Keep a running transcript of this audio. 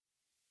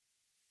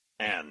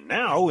And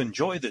now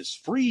enjoy this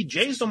free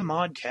Jason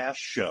Modcast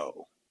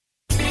show.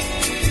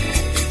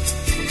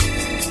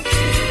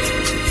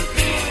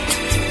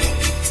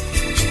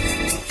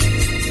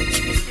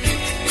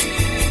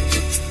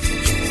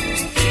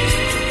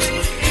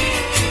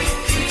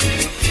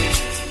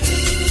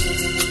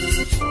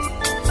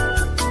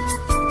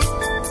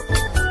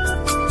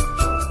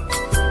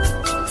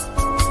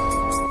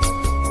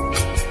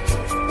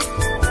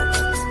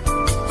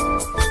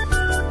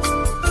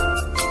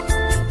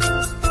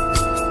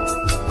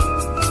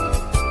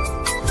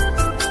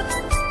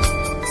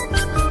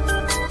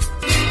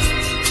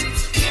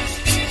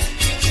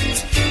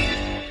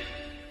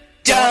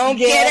 Don't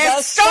get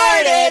us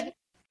started!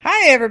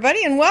 Hi,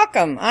 everybody, and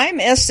welcome. I'm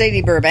S.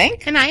 Sadie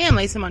Burbank. And I am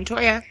Lisa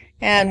Montoya.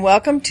 And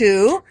welcome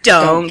to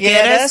Don't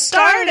Get Us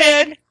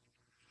Started!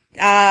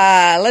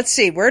 Let's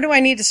see, where do I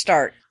need to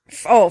start?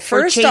 Oh,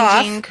 first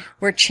off,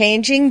 we're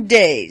changing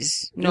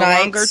days. No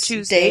nights, longer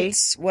Tuesday.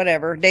 Dates,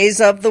 whatever, days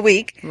of the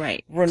week.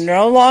 Right. We're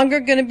no longer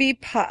going to be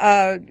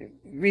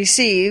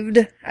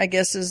received, I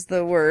guess is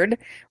the word,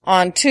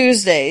 on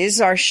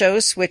Tuesdays. Our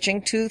show's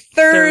switching to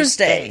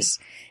Thursdays.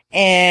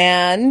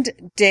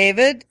 And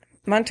David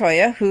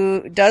Montoya,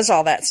 who does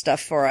all that stuff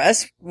for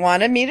us,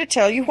 wanted me to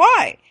tell you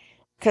why.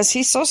 Because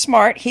he's so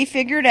smart, he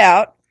figured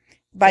out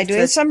by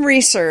doing some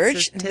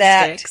research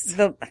that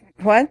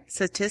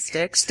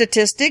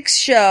Statistics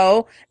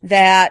show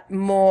that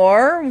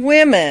more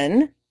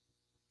women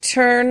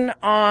turn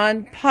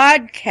on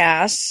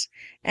podcasts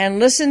and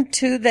listen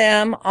to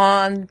them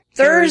on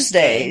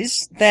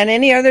Thursdays than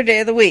any other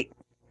day of the week.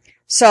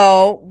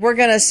 So we're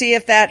going to see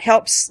if that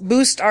helps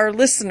boost our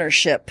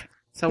listenership.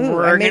 So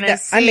we're going to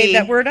see. I made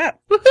that word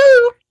up.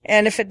 Woohoo!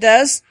 And if it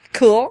does,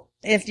 cool.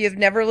 If you've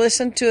never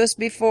listened to us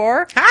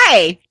before,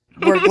 hi!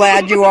 We're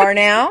glad you are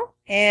now.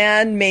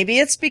 And maybe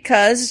it's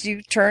because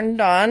you turned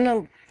on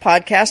a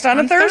podcast on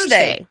a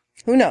Thursday.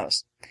 Who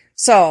knows?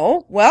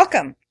 So,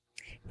 welcome.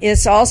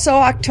 It's also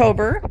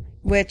October,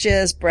 which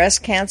is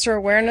Breast Cancer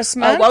Awareness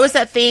Month. What was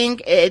that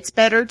thing? It's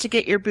better to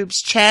get your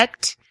boobs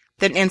checked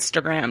than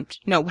Instagrammed.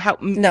 No.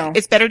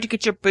 It's better to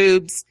get your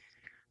boobs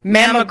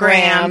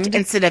mammogrammed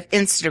instead of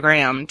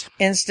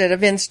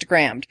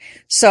Instagrammed.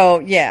 So,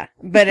 yeah.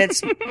 But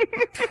it's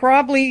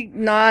probably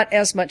not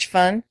as much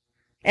fun.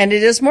 And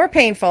it is more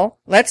painful.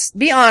 Let's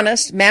be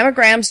honest.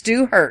 Mammograms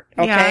do hurt,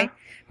 okay? Yeah.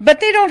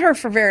 But they don't hurt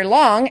for very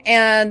long,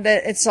 and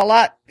it's a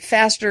lot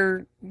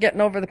faster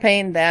getting over the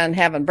pain than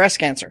having breast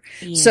cancer.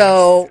 Yes.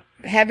 So,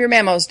 have your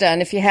mammos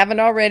done. If you haven't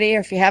already, or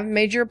if you haven't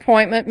made your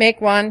appointment,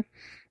 make one.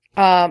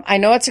 I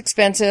know it's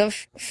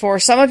expensive. For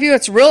some of you,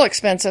 it's real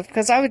expensive,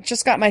 because I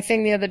just got my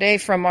thing the other day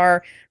from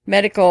our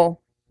medical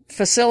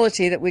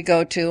facility that we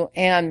go to,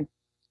 and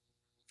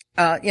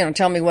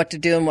tell me what to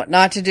do and what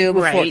not to do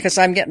before, because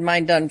I'm getting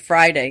mine done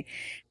Friday.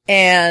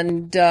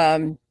 And,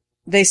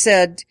 they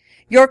said,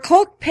 your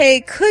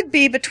copay could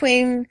be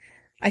between,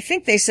 I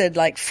think they said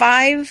like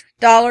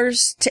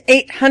 $5 to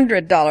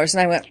 $800.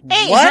 And I went,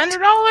 what?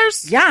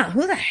 $800? Yeah.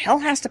 Who the hell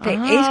has to pay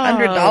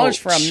 $800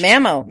 for a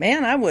mammo?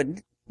 Man, I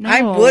wouldn't. No,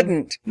 I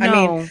wouldn't. No. I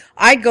mean,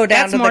 I'd go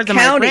down to the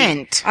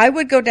county. I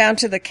would go down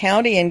to the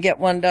county and get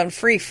one done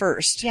free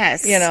first.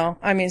 Yes.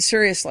 I mean,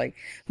 seriously.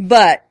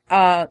 But,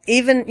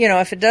 even,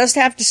 if it does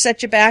have to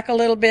set you back a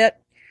little bit,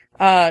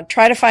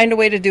 try to find a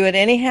way to do it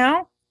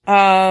anyhow.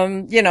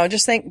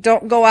 Just think,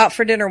 don't go out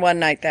for dinner one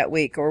night that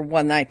week or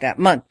one night that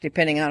month,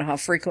 depending on how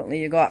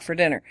frequently you go out for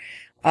dinner.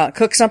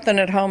 Cook something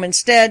at home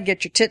instead,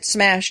 get your tits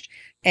smashed,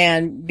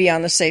 and be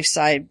on the safe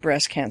side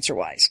breast cancer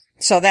wise.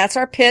 So that's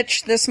our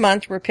pitch this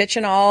month. We're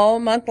pitching all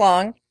month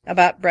long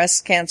about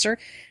breast cancer.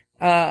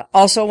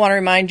 Also want to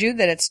remind you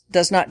that it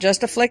does not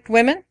just afflict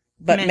women,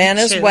 but men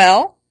as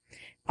well.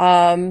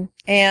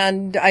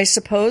 And I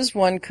suppose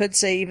one could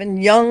say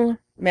even young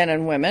men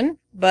and women.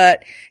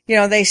 But,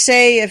 they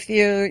say if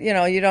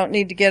you don't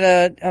need to get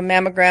a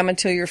mammogram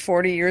until you're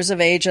 40 years of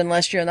age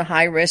unless you're in the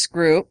high risk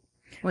group.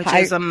 Which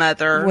is a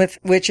mother.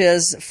 Which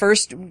is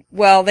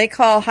they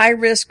call high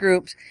risk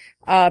groups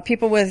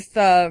people with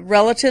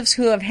relatives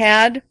who have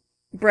had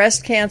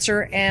breast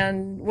cancer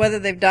and whether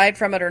they've died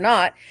from it or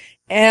not.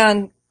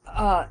 And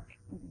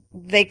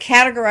they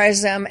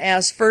categorize them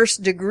as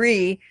first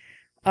degree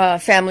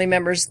family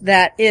members.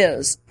 That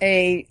is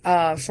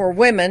for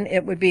women,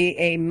 it would be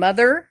a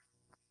mother,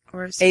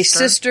 or a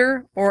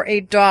sister, or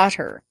a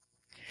daughter.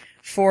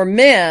 For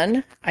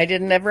men, I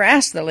didn't ever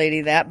ask the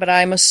lady that, but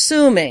I'm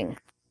assuming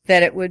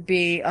that it would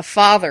be a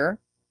father,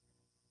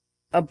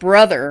 a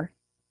brother,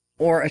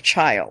 or a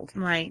child.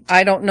 Right.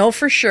 I don't know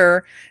for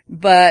sure,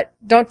 but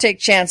don't take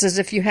chances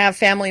if you have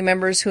family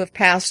members who have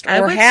passed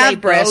or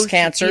have breast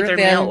cancer. Either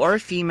male or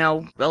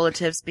female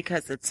relatives,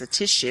 because it's a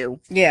tissue.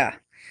 Yeah.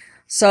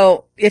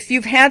 So if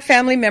you've had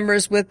family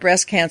members with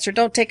breast cancer,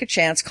 don't take a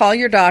chance. Call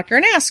your doctor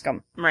and ask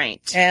them.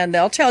 Right. And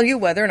they'll tell you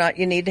whether or not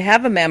you need to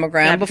have a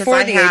mammogram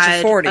before the age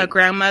of 40. A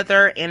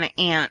grandmother and an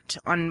aunt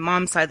on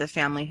mom's side of the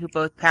family who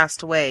both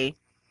passed away.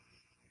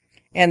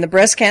 And the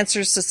Breast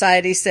Cancer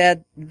Society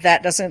said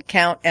that doesn't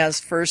count as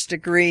first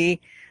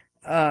degree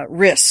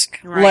risk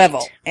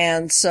level.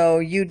 And so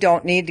you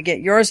don't need to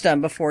get yours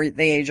done before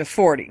the age of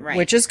 40,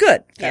 which is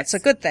good. That's a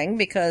good thing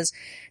because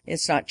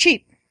it's not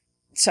cheap.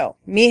 So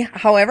me,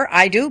 however,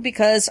 I do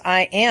because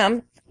I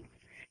am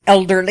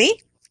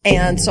elderly.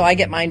 And so I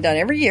get mine done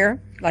every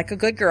year like a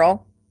good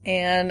girl.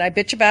 And I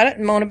bitch about it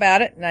and moan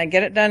about it and I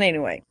get it done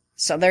anyway.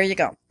 So there you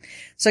go.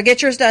 So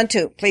get yours done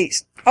too,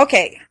 please.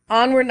 Okay.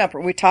 Onward and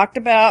upward. We talked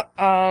about,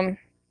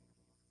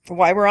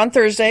 why we're on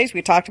Thursdays.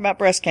 We talked about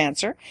breast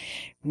cancer.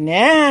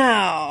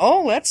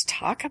 Now, let's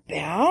talk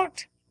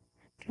about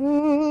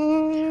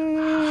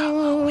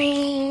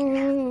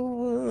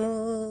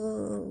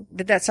Halloween.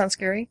 Did that sound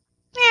scary?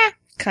 Yeah.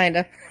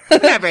 Kinda.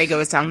 Not very good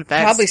with sound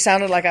effects. Probably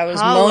sounded like I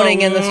was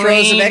moaning in the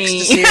throes of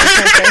ecstasy or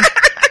something.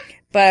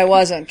 But I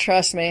wasn't.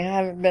 Trust me. I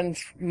haven't been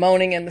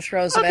moaning in the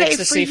throes of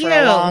ecstasy for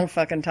a long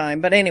fucking time.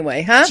 But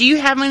anyway, huh? Do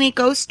you have any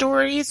ghost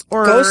stories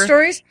or ghost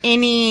stories?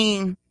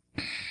 Anything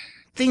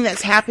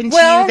that's happened to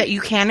you that you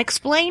can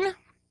explain?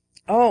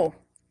 Oh,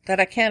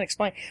 that I can't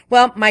explain.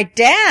 Well, my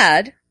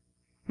dad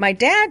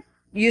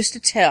used to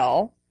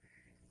tell,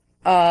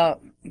 my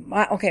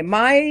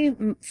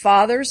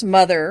father's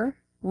mother,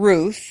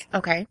 Ruth.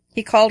 Okay.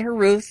 He called her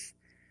Ruth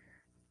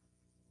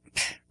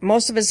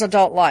most of his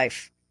adult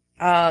life.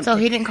 So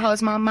he didn't call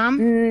his mom?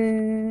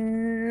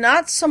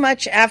 Not so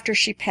much after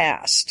she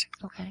passed.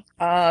 Okay.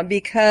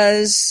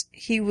 Because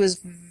he was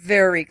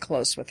very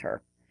close with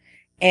her.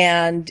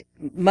 And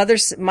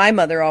my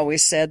mother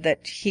always said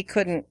that he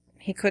couldn't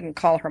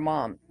call her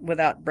mom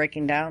without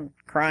breaking down,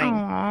 crying.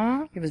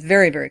 Aww. He was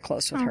very, very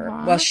close with her.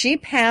 Well, she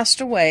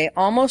passed away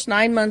almost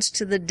 9 months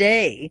to the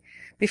day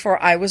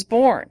before I was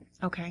born.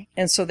 Okay.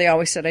 And so they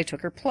always said I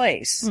took her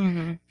place.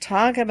 Mm-hmm.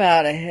 Talk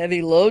about a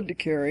heavy load to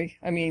carry.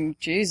 I mean,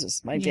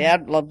 Jesus, my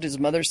dad loved his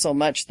mother so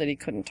much that he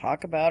couldn't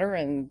talk about her,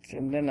 and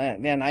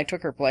then I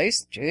took her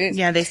place. Jeez.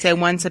 Yeah, they say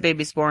once a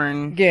baby's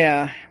born.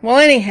 Yeah. Well,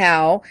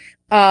 anyhow,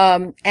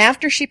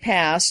 after she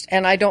passed,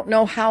 and I don't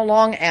know how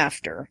long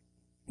after,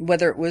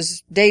 whether it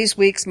was days,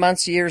 weeks,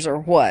 months, years, or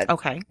what.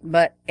 Okay.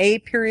 But a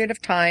period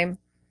of time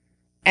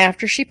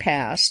after she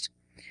passed,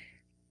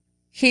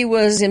 he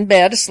was in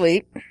bed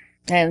asleep.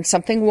 And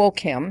something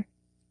woke him,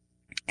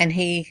 and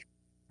he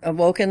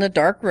awoke in the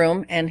dark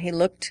room, and he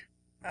looked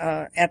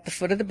at the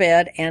foot of the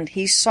bed, and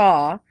he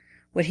saw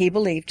what he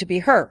believed to be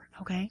her.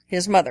 Okay.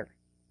 His mother.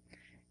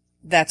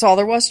 That's all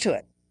there was to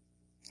it.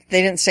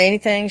 They didn't say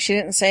anything. She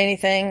didn't say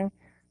anything.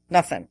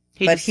 Nothing.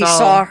 But he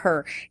saw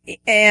her.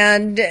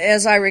 And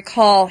as I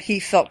recall, he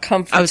felt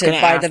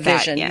comforted by the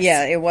vision. Yes.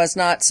 Yeah, it was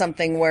not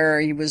something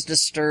where he was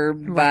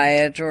disturbed by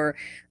it or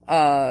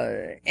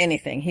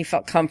anything. He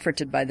felt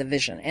comforted by the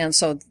vision. And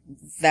so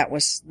that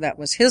was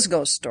his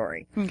ghost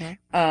story. Okay.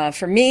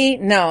 For me,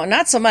 no,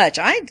 not so much.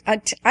 I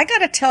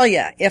gotta tell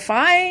you, if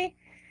I,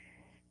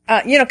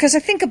 cause I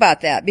think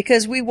about that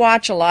because we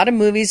watch a lot of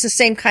movies, the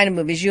same kind of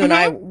movies. You and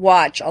I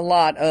watch a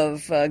lot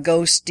of,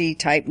 ghosty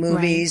type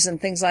movies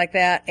and things like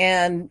that.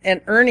 And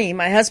Ernie,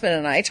 my husband,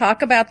 and I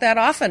talk about that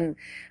often,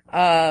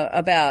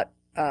 about,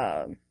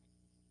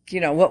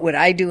 what would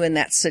I do in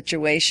that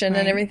situation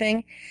and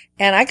everything.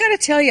 And I gotta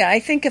tell you, I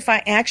think if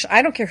I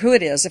don't care who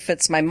it is, if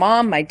it's my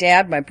mom, my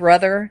dad, my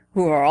brother,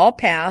 who are all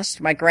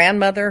passed, my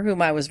grandmother,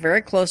 whom I was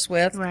very close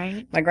with,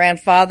 my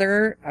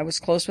grandfather, I was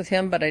close with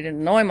him, but I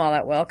didn't know him all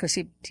that well because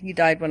he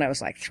died when I was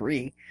like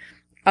 3.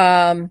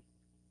 I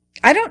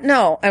don't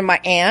know. And my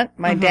aunt,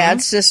 my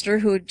dad's sister,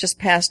 who just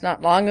passed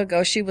not long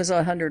ago, she was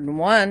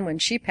 101 when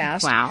she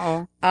passed.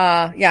 Wow.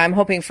 I'm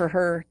hoping for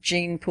her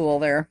gene pool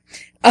there.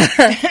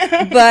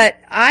 But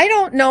I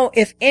don't know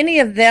if any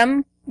of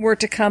them were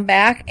to come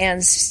back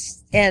and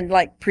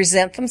like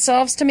present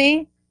themselves to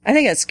me. I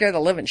think it'd scare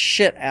the living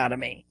shit out of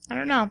me. I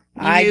don't know.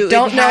 I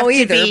don't know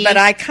either, but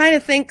I kind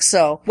of think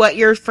so. What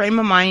your frame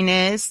of mind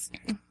is.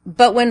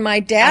 But when my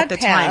dad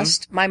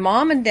passed, my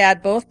mom and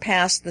dad both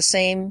passed the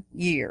same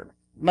year.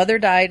 Mother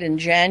died in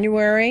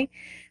January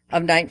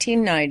of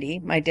 1990.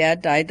 My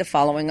dad died the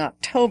following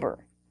October.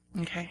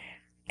 Okay.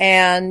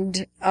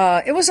 And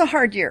it was a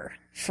hard year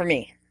for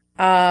me.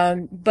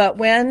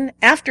 But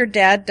after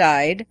Dad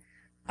died,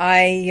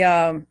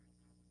 I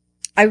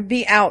would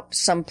be out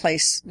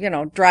someplace,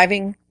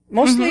 driving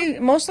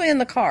mostly in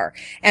the car.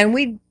 And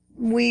we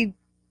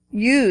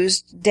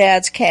used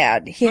Dad's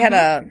Cad. He had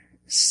a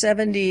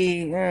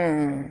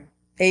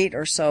 78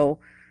 or so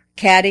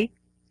Caddy.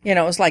 It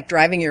was like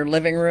driving your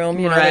living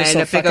room, right,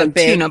 so a fucking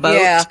big tuna boat.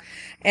 Yeah.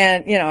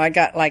 And, I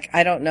got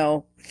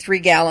 3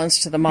 gallons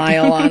to the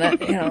mile on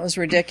it. It was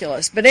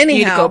ridiculous. But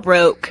anyhow. You'd go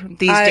broke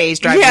these days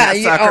driving that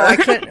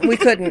sucker. We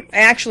couldn't.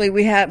 Actually,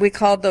 we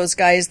called those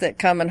guys that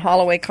come and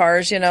haul away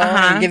cars,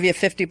 and give you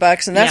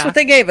 $50. And that's what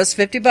they gave us,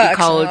 $50.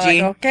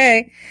 Ecology.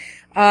 Okay.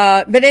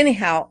 But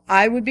anyhow,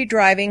 I would be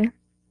driving,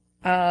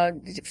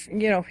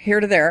 here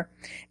to there.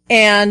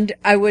 And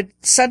I would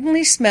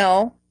suddenly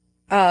smell,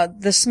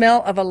 the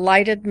smell of a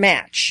lighted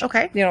match.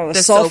 Okay. The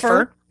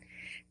sulfur.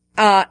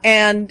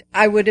 And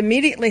I would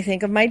immediately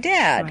think of my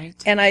dad. Right.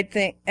 And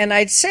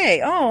I'd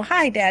say, "Oh,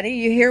 hi, Daddy,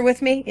 you here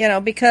with me?"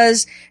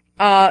 Because,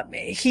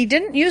 He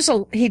did use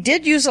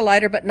a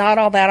lighter, but not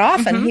all that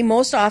often. Mm-hmm. He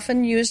most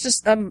often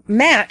used a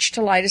match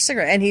to light a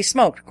cigarette, and he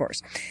smoked, of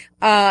course.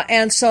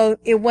 And so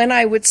when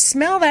I would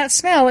smell that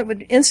smell, it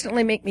would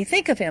instantly make me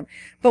think of him.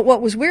 But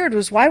what was weird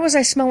was, why was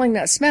I smelling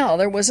that smell?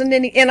 There wasn't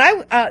any, and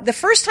the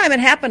first time it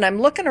happened,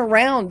 I'm looking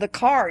around the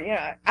car,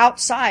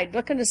 outside,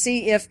 looking to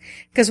see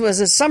because it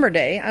was a summer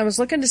day, I was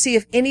looking to see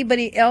if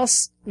anybody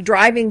else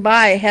driving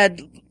by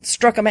had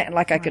struck a match,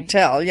 like I could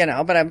tell,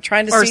 but I'm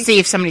trying to see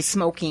if somebody's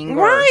smoking.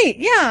 Right,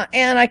 yeah.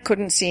 And I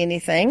couldn't see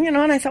anything, and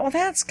I thought, well,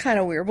 that's kind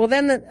of weird. Well,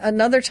 then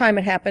another time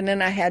it happened,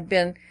 and I had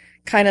been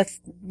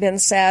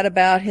sad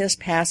about his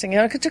passing.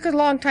 It took a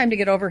long time to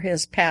get over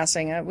his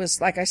passing. It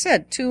was, like I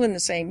said, 2 in the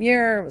same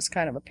year. It was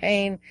kind of a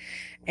pain.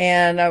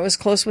 And I was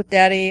close with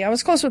Daddy. I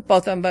was close with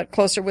both of them, but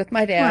closer with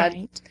my dad.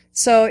 Right.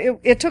 So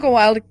it took a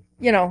while to,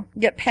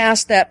 get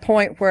past that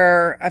point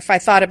where if I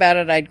thought about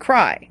it, I'd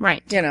cry.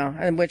 Right.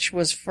 And which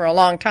was for a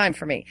long time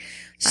for me.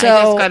 So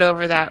I just got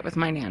over that with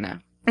my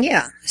Nana.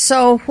 Yeah.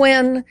 So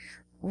when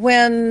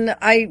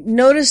I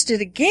noticed it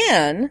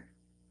again,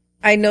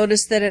 I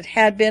noticed that it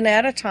had been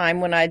at a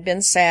time when I'd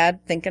been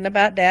sad, thinking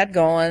about Dad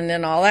going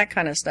and all that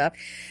kind of stuff.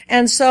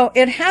 And so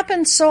it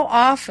happened so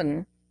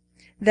often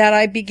that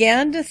I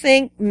began to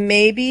think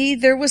maybe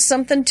there was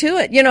something to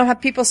it. You know how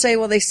people say,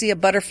 well, they see a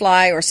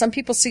butterfly, or some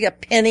people see a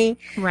penny.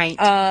 Right.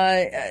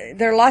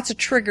 There are lots of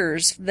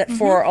triggers that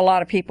for a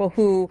lot of people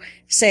who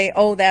say,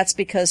 oh, that's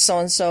because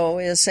so-and-so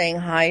is saying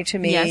hi to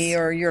me,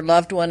 or your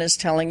loved one is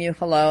telling you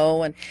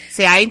hello. And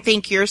see, I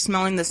think you're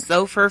smelling the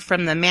sulfur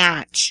from the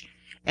match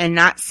and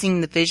not seeing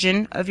the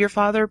vision of your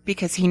father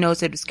because he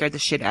knows it would scare the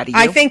shit out of you.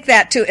 I think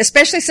that too,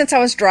 especially since I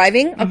was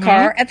driving a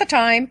car at the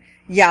time.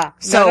 Yeah.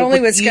 So not only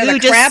would it scare the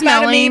crap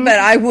out of me, but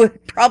I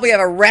would probably have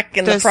a wreck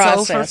in the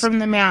process. The sulfur from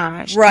the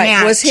match.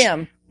 Right. Was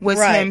him.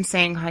 Was him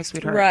saying, hi,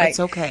 sweetheart. Right. It's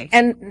okay.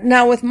 And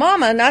now with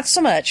Mama, not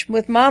so much.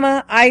 With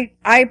Mama,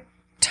 I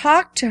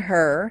talked to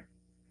her,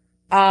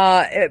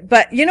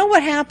 but you know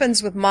what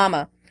happens with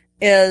Mama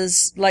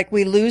is, like,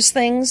 we lose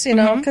things,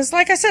 because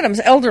like I said, I'm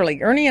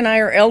elderly. Ernie and I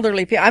are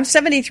elderly people. I'm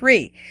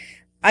 73.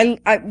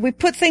 We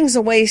put things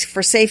away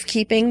for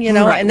safekeeping,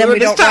 right. and then we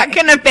don't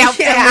talking about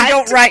that. We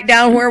don't write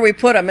down where we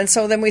put them, and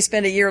so then we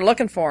spend a year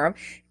looking for them.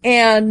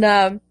 And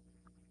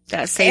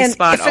that safe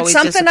spot always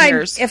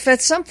disappears. If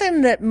it's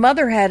something that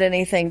Mother had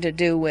anything to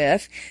do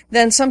with,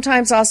 then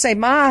sometimes I'll say,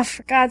 Ma,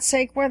 for God's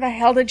sake, where the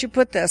hell did you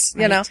put this?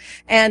 Right.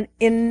 And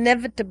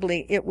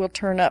inevitably it will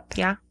turn up.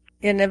 Yeah.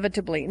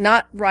 Inevitably.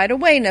 Not right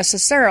away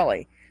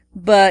necessarily.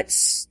 But,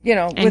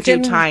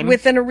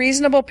 within a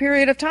reasonable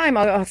period of time,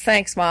 I'll go, oh,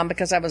 thanks, Mom,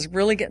 because I was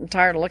really getting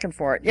tired of looking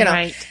for it,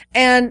 Right.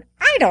 And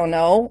I don't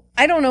know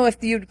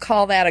if you'd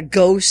call that a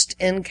ghost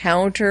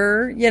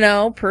encounter,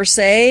 per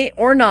se,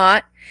 or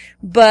not.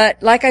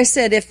 But like I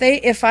said,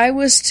 if I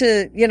was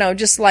to,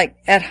 just like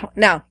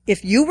now,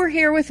 if you were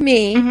here with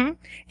me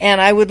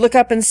and I would look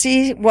up and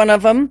see one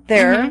of them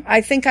there,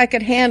 I think I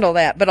could handle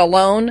that. But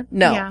alone,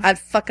 no, I'd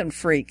fucking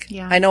freak.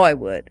 Yeah. I know I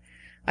would.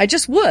 I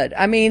just would.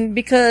 I mean,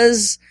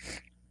 because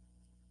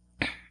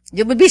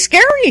it would be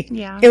scary.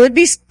 Yeah. It would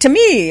be, to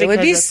me, because it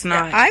would be, it's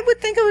not. I would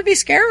think it would be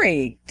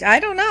scary. I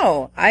don't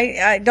know.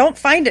 I don't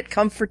find it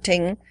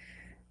comforting.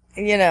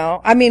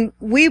 I mean,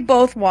 we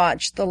both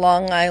watched the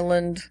Long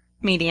Island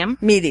Medium.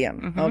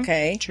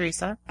 Okay.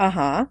 Teresa.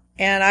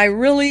 And I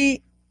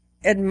really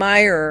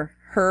admire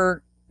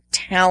her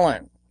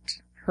talent,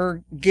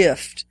 her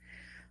gift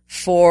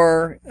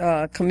for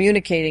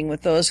communicating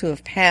with those who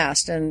have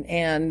passed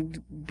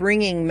and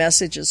bringing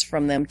messages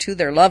from them to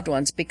their loved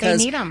ones, because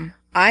they need them.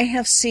 I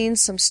have seen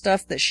some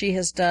stuff that she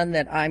has done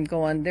that I'm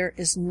going,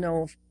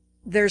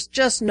 there's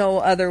just no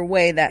other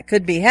way that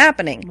could be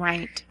happening.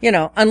 Right.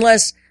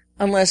 Unless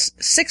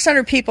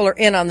 600 people are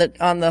in on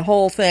the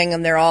whole thing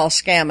and they're all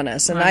scamming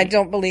us. And I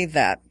don't believe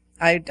that.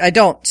 I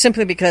don't,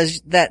 simply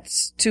because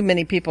that's too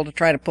many people to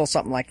try to pull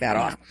something like that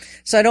off.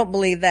 So I don't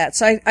believe that.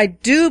 So I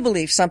do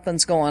believe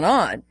something's going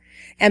on.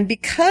 And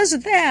because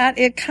of that,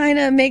 it kind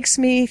of makes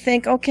me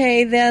think,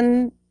 okay,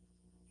 then,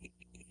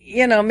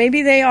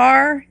 maybe they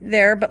are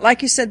there, but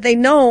like you said, they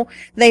know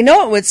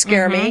it would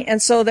scare me. And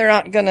so they're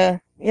not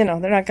gonna,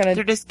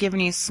 they're just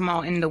giving you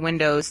small in the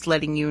windows,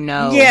 letting you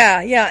know.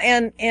 Yeah.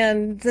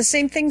 And the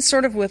same thing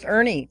sort of with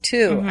Ernie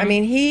too. I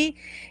mean,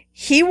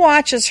 he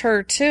watches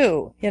her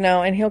too,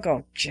 and he'll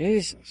go,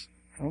 Jesus,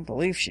 I don't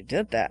believe she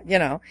did that,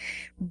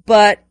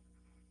 but,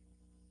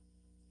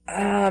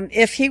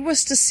 if he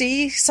was to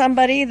see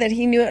somebody that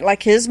he knew,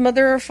 like his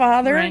mother or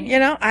father,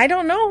 I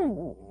don't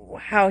know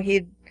how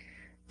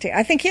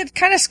I think it'd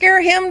kind of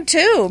scare him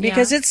too,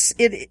 because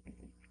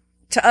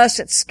to us,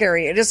 it's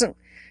scary. It isn't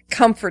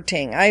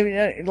comforting.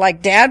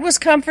 Like Dad was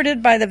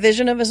comforted by the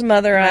vision of his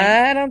mother.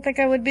 Right. I don't think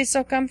I would be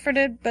so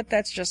comforted, but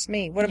that's just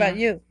me. What about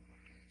you?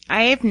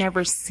 I've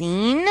never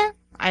seen.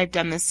 I've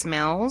done the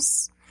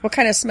smells. What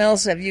kind of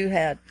smells have you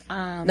had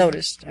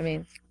noticed? I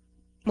mean,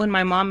 when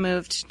my mom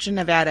moved to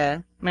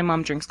Nevada, my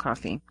mom drinks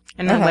coffee.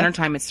 In the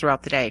wintertime, it's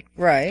throughout the day.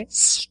 Right.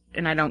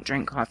 And I don't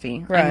drink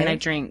coffee. Right. I mean, I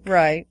drink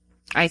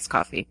iced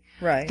coffee.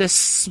 Right. The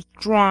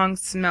strong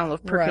smell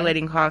of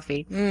percolating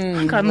coffee.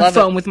 I got on love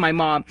the phone with my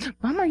mom.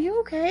 Mom, are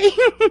you okay?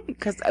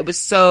 Because I was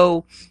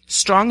so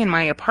strong in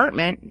my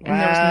apartment, and there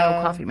was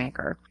no coffee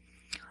maker.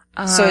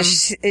 So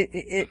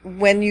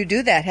when you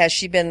do that, has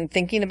she been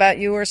thinking about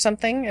you or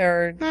something?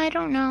 Or I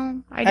don't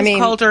know. I just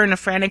called her in a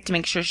frantic to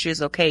make sure she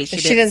was okay. She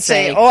didn't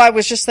say, "Oh, I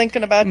was just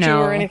thinking about you"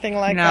 or anything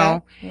like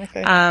that. No.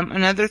 Okay.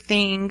 Another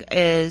thing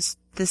is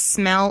the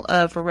smell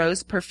of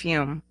rose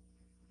perfume.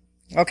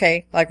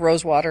 Okay, like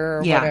rose water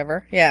or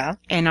whatever. Yeah.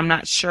 And I'm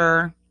not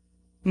sure.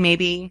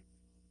 Maybe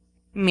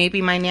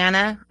my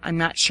Nana. I'm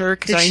not sure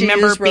because I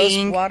remember use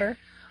rose water.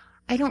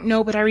 I don't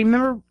know, but I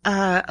remember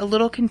a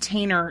little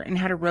container and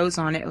had a rose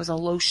on it. It was a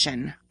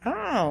lotion.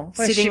 Oh,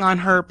 sitting on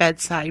her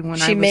bedside when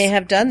she may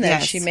have done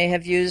that. Yes. She may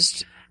have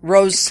used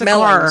rose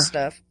smelling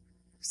stuff.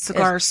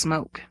 Cigar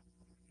smoke.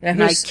 Now,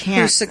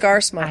 who's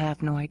cigar smoke? I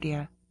have no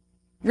idea.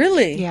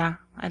 Really? Yeah,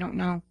 I don't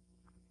know.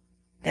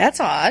 That's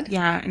odd.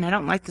 Yeah, and I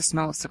don't like the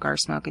smell of cigar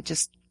smoke. It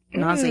just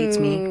nauseates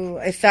me.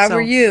 If I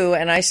were you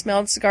and I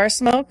smelled cigar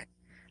smoke,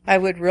 I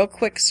would real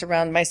quick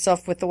surround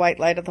myself with the white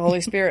light of the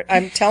Holy Spirit.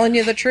 I'm telling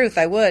you the truth.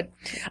 I would.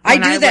 I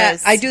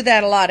do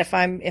that a lot. If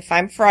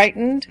I'm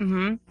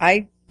frightened,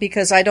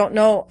 because I don't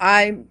know,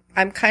 I'm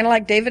kind of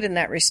like David in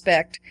that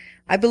respect.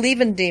 I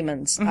believe in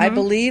demons. I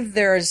believe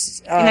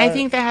there's, and I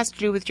think that has to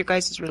do with your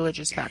guys'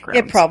 religious background.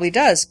 It probably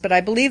does, but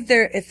I believe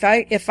if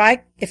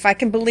I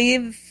can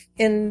believe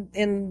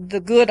in the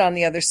good on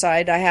the other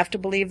side, I have to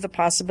believe the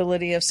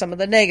possibility of some of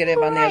the negative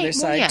on the other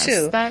side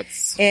too.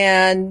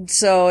 And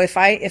so if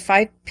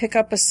I pick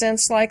up a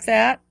sense like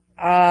that,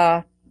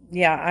 I'm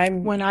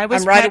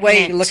right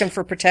away looking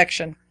for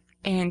protection.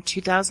 In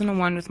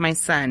 2001 with my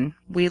son,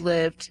 we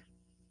lived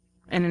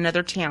in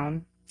another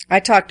town. I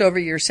talked over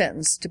your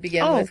sentence to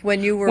begin with.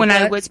 When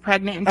I was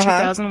pregnant in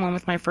 2001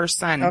 with my first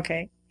son.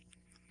 Okay.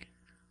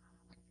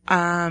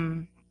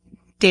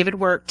 David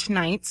worked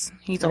nights.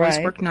 He's always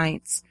worked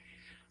nights.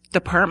 The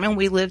apartment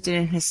we lived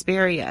in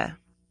Hesperia.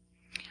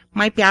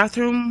 My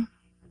bedroom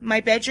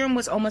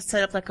was almost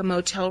set up like a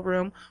motel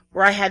room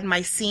where I had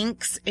my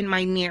sinks and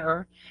my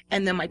mirror,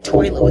 and then my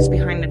toilet was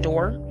behind the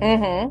door.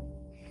 Mm-hmm.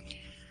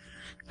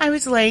 I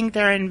was laying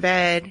there in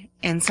bed,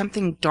 and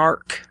something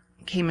dark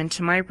came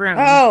into my room.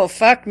 Oh,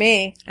 fuck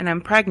me. And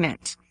I'm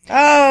pregnant.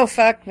 Oh,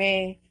 fuck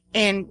me.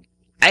 And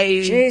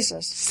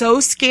Jesus. So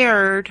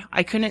scared,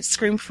 I couldn't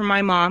scream for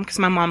my mom, because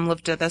my mom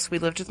lived with us. We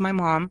lived with my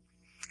mom.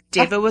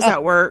 David was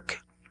at work.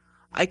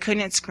 I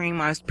couldn't scream.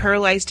 I was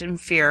paralyzed in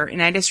fear.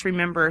 And I just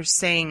remember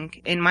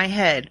saying in my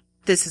head,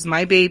 this is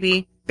my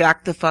baby.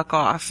 Back the fuck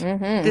off.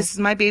 Mm-hmm. This is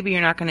my baby.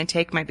 You're not going to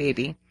take my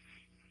baby.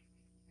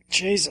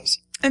 Jesus.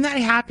 And that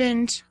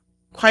happened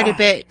quite a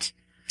bit.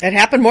 It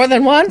happened more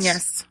than once?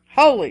 Yes.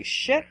 Holy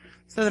shit.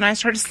 So then I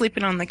started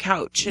sleeping on the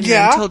couch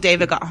until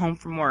David got home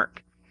from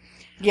work.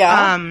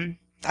 Yeah.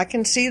 I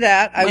can see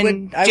that.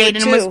 When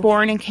Jaden was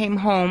born and came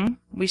home,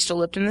 we still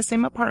lived in the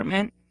same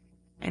apartment,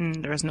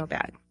 and there was no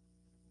bad.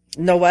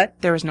 No what?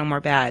 There was no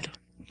more bad.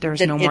 There was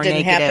no more negative. It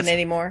didn't happen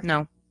anymore?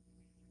 No.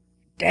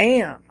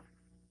 Damn.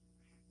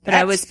 But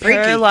I was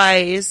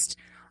paralyzed.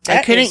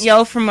 I couldn't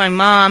yell for my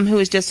mom, who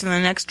was just in the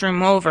next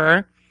room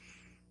over.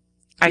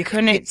 I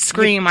couldn't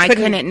scream. I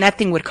couldn't.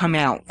 Nothing would come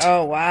out.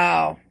 Oh,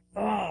 wow.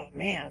 Oh,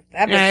 man.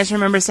 And I just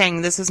remember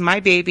saying, this is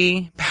my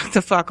baby. Back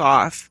the fuck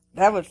off.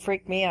 That would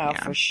freak me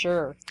out for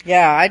sure.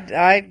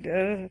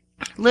 Yeah,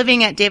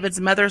 living at David's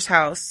mother's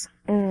house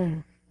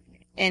in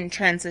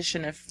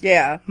transition of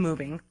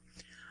moving.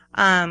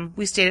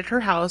 We stayed at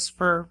her house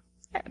for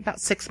about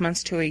 6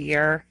 months to a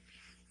year.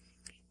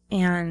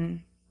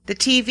 And the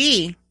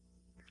TV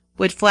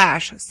would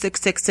flash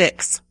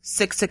 666,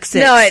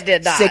 666. No, it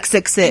did not.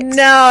 666.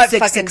 No, it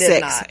fucking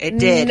did not. It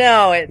did.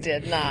 No, it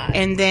did not.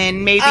 And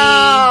then maybe.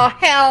 Oh,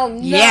 hell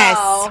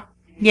no.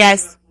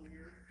 Yes.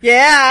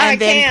 Yeah,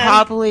 and then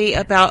probably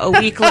about a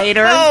week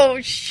later. Oh,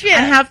 shit.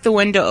 I have the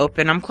window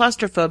open. I'm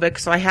claustrophobic,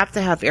 so I have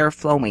to have air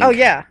flowing. Oh,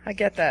 yeah. I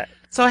get that.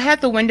 So I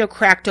had the window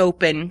cracked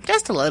open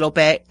just a little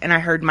bit, and I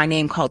heard my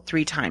name called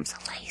 3 times.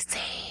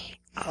 Lacey.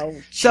 Oh,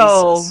 Jesus.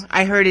 So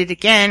I heard it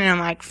again, and I'm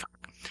like, fuck.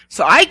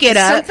 So I get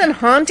up. Something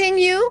haunting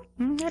you?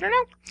 I don't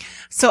know.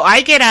 So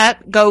I get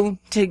up, go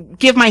to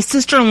give my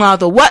sister-in-law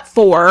the what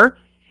for,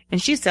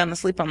 and she's sound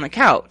asleep on the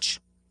couch.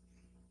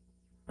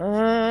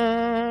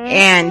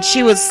 And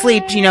she was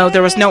asleep,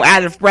 there was no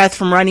out of breath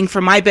from running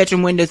from my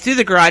bedroom window through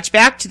the garage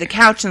back to the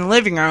couch in the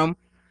living room.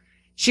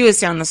 She was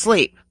sound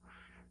asleep.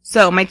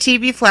 So my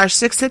TV flashed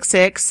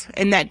 666,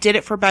 and that did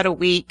it for about a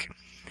week.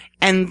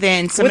 And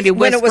then somebody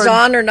whispered. When it was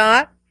on or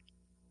not?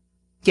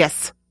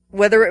 Yes.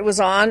 Whether it was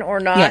on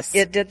or not,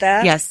 it did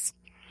that? Yes.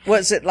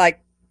 Was it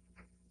like?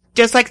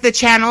 Just like the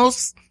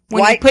channels,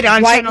 when you put it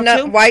on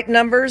channel 2? White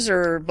numbers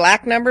or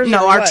black numbers?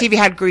 No, our TV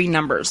had green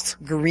numbers.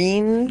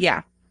 Green?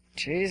 Yeah.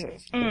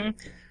 Jesus.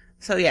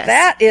 So, yes.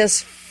 That is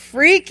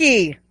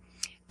freaky.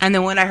 And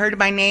then when I heard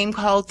my name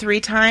called 3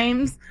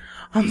 times,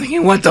 I'm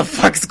thinking, what the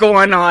fuck's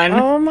going on?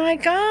 Oh, my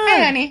God.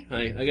 Hi, honey.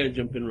 Hi, I gotta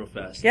jump in real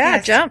fast.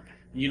 Yeah, jump.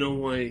 You know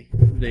why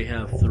they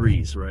have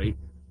 3s, right?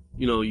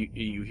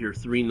 You hear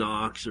 3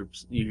 knocks or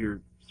you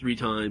hear 3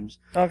 times.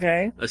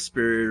 Okay. A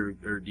spirit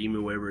or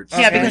demon, whatever. It's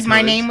Yeah, Okay. because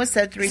my name was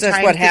said 3 Says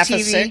times. what, The half a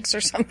TV 6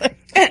 or something?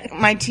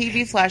 My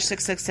TV flashed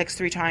 666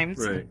 3 times.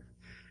 Right.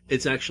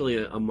 It's actually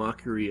a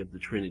mockery of the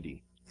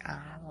Trinity.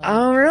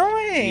 Oh,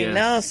 really? Yes.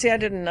 No, see, I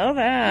didn't know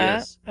that.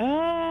 Yes.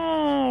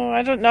 Oh,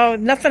 I don't know.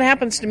 Nothing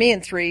happens to me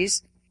in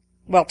 3s.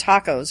 Well,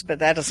 tacos, but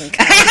that doesn't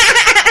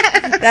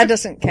count. That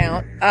doesn't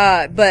count.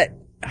 But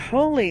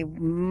holy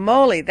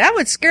moly, that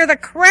would scare the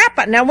crap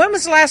out. Now, when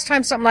was the last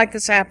time something like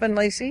this happened,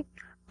 Lacey?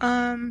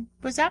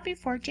 Was that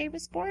before Jay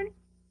was born?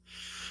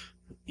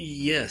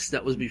 Yes,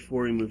 that was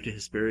before we moved to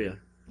Hesperia.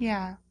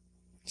 Yeah.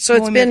 So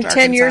Well, it's we been moved to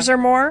 10 years Arkansas. or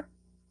more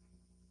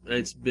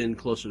It's been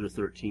closer to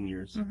 13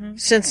 years. Mm-hmm.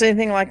 since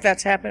anything like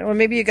that's happened. Well,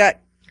 maybe you got,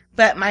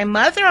 But my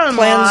mother-in-law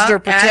Cleansed or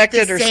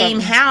protected at the or same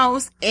something.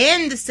 house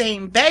in the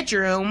same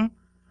bedroom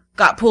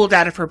got pulled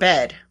out of her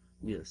bed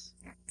Yes.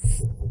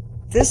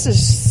 this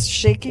is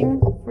shaking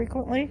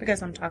frequently.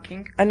 because I'm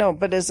talking. I know,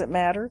 but does it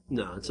matter?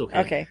 No, it's okay.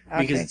 Okay,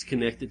 Because okay. it's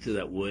connected to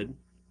that wood.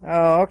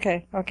 Oh,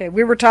 okay, okay.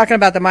 We were talking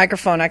about the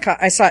microphone.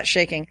 I saw it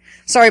shaking.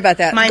 Sorry about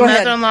that. My Go ahead.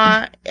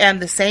 mother-in-law and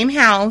the same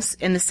house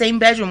in the same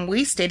bedroom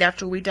we stayed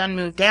after we done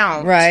moved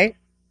out. Right.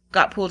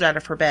 Got pulled out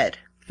of her bed.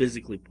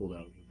 Physically pulled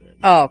out of the bed.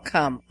 Oh,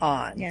 come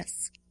on.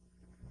 Yes.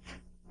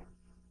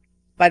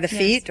 By the Yes.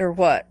 feet or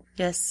what?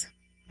 Yes.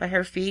 By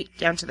her feet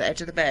down to the edge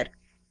of the bed.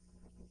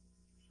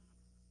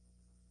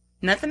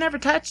 Nothing ever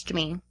touched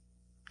me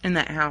in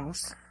that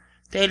house.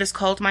 They just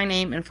called my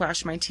name and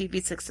flashed my TV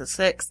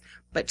 666,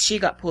 but she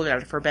got pulled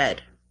out of her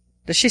bed.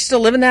 Does she still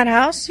live in that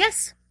house?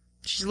 Yes.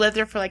 She's lived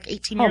there for like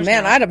 18 Oh years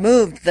man, now. I'd have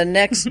moved the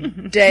next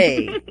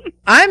day.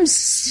 I'm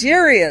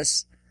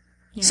serious.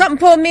 Yeah. Something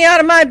pulled me out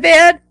of my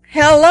bed.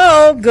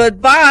 Hello,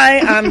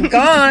 goodbye. I'm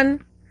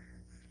gone.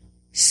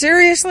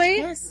 Seriously?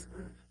 Yes.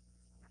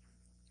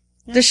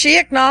 Does she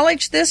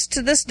acknowledge this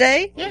to this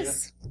day?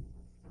 Yes.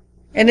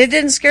 And it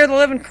didn't scare the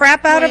living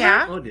crap out Well, of her?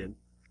 yeah. Oh, it did.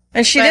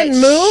 And she But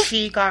didn't move?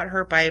 She got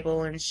her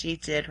Bible and she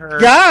did her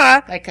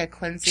Yeah. like a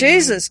cleansing.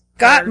 Jesus,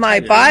 got prayer my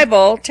type.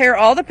 Bible, tear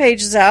all the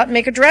pages out,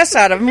 make a dress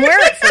out of them, wear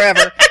it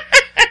forever.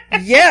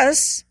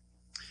 Yes.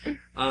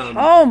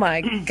 Oh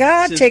my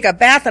God, Since- take a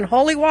bath in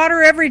holy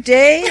water every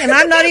day, and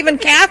I'm not even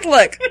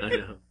Catholic. I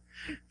know.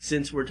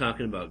 Since we're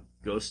talking about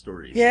ghost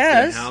stories,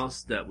 Yes. the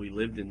house that we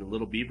lived in, the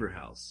Little Beaver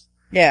house,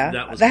 Yeah,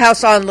 That was- the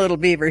house on Little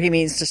Beaver, he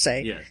means to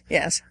say. yes,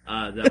 Yes.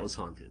 that was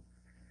haunted.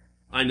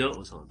 I know it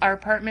was haunted. Our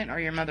apartment or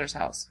your mother's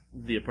house?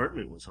 The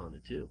apartment was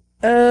haunted too.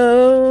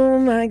 Oh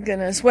my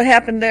goodness, what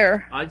happened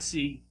there? I'd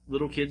see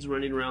little kids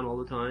running around all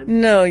the time.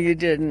 No, you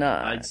did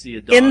not. I'd see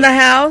a dog. In the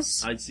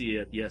house? I'd see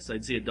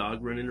a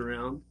dog running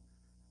around,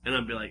 and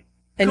I'd be like,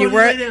 And "Cody, you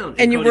weren't, lay down."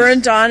 and you Cody's-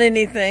 weren't on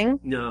anything?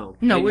 No.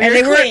 No, And- we And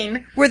were they were-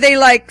 clean. Were they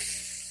like,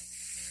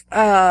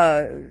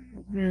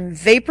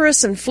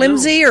 vaporous and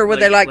flimsy, No, or were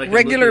they like like I'm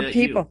regular looking at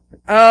you. people?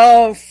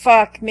 Oh,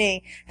 fuck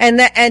me. And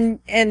that,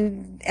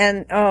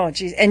 and, oh,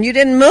 geez. And you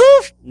didn't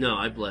move? No,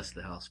 I blessed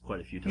the house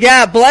quite a few times.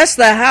 Yeah, bless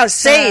the house.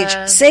 Sage,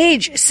 Uh,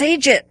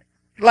 sage it.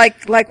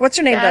 Like what's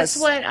her name That's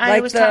does? what I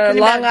like was the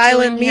talking Long about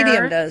Island doing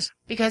medium here. does.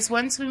 Because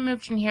once we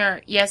moved in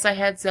here, yes, I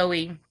had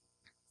Zoe.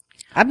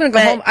 I'm gonna go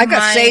But home. I got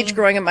my- sage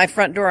growing at my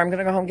front door. I'm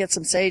gonna go home and get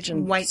some sage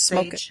and White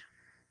smoke sage.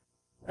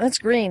 it. That's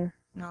green.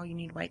 No, you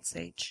need white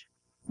sage.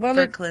 Well,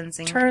 For it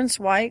cleansing. turns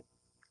white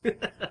when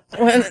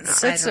it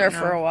sits I there don't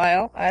for know. a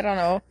while. I don't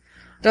know.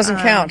 Doesn't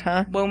count,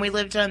 huh? When we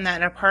lived in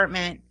that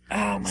apartment,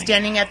 Oh my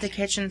standing at the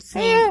kitchen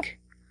sink,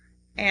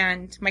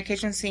 and my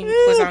kitchen sink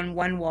was on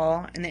one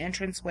wall, and the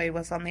entranceway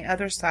was on the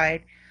other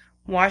side.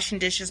 Washing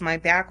dishes, my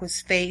back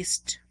was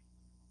faced.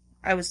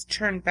 I was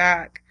turned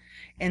back,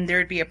 and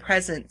there'd be a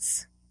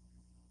presence.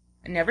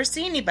 I never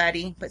see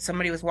anybody, but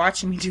somebody was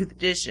watching me do the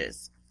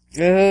dishes.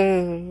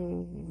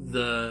 Oh.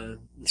 The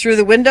Through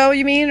the window,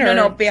 you mean? Or?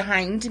 No,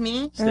 behind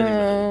me. standing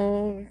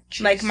Oh,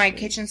 Like my jeez.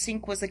 kitchen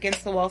sink was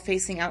against the wall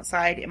facing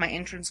outside, and my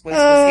entrance was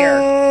here.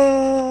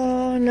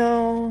 Oh,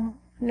 no.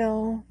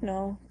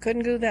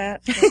 Couldn't do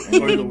that.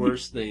 or the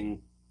worst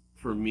thing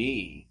for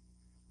me,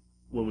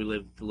 when we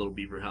lived at the Little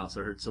Beaver house,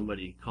 I heard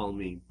somebody call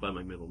me by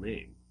my middle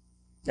name.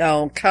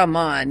 Oh, come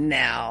on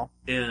now.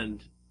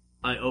 And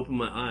I opened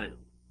my eye.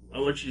 I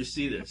want you to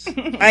see this.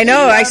 I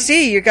know, I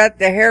see. You got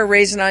the hair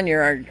raising on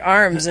your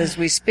arms as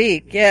we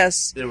speak.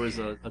 Yes. There was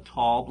a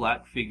tall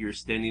black figure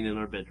standing in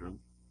our bedroom.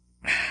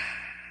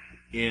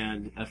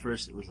 And at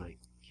first it was like,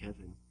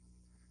 Kevin.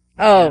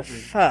 Oh,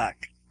 Kevin.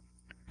 fuck.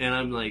 And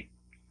I'm like,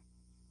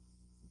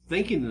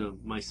 thinking to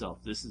myself,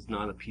 this is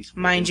not a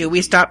peaceful Mind you, we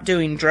entity. stopped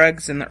doing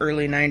drugs in the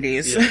early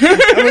 90s. Yeah.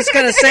 I was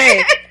going to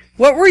say,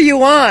 what were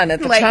you on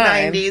at the Late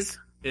time? 90s.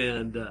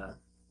 And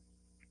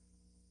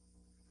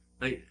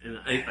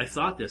I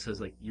thought this. I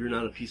was like, "You're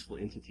not a peaceful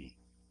entity."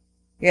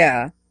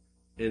 Yeah.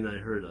 And I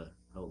heard a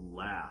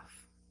laugh.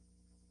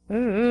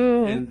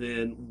 Ooh. And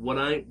then what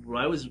I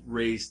was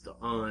raised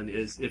on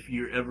is if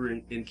you ever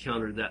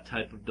encounter that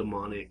type of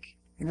demonic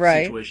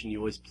Right. situation, you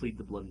always plead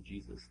the blood of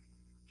Jesus.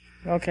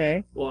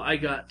 Okay. Well, I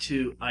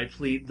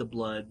plead the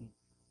blood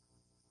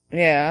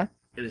Yeah.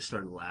 and it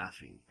started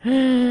laughing.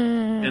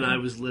 And I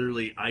was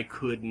literally, I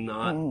could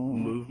not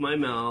move my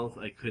mouth.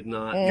 I could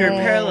not. You're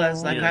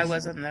paralyzed like I Yes.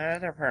 was in the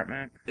other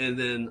apartment. And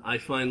then I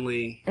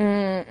finally,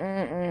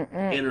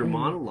 in her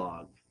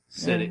monologue,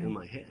 said it in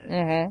my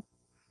head.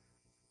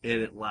 And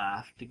it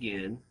laughed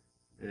again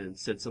and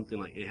said something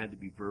like it had to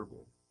be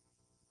verbal.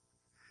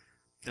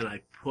 And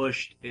I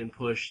pushed and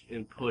pushed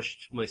and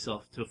pushed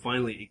myself to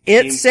finally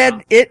It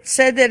said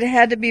that it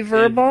had to be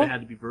verbal. It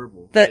had to be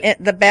verbal.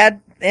 The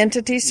bad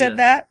entity said Yes.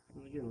 that.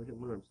 Again, look at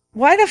my arms.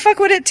 Why the fuck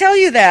would it tell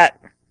you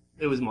that?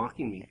 It was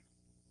mocking me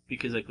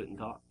because I couldn't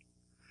talk.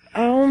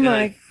 Oh And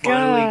my I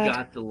finally god!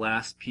 got the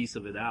last piece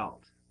of it out.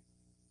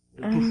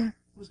 And poof, it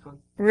was gone.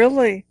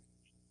 Really?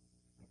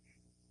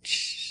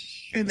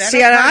 In that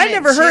See, I apartment,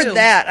 never heard too.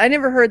 that. I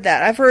never heard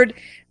that. I've heard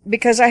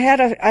because I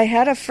had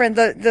a friend.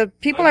 The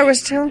people I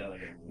was telling.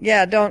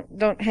 Yeah,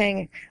 don't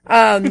hang.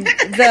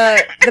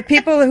 The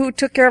people who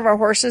took care of our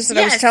horses that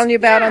I was Yes, telling you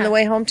about yeah. on the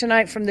way home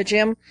tonight from the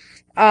gym,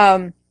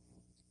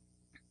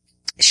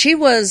 she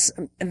was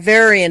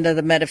very into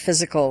the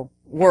metaphysical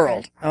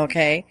world.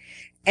 Okay.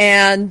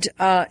 And,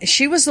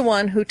 she was the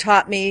one who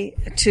taught me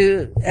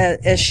to,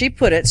 as she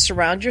put it,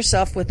 surround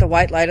yourself with the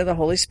white light of the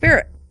Holy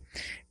Spirit.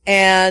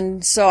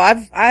 And so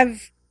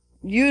I've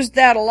used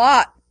that a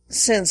lot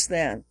since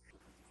then.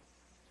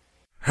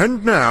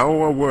 And now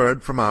a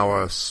word from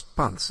our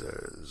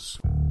sponsors.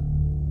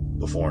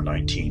 Before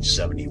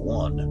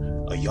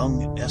 1971, a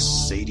young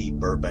S. Sadie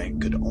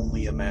Burbank could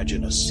only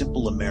imagine a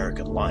simple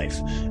American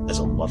life as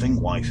a loving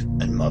wife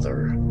and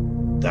mother.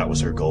 That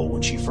was her goal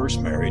when she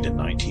first married in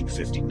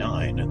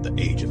 1959 at the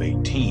age of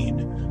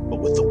 18, but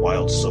with the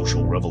wild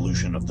social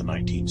revolution of the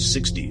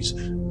 1960s,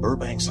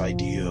 Burbank's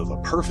idea of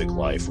a perfect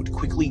life would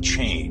quickly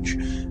change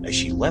as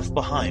she left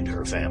behind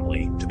her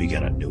family to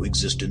begin a new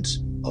existence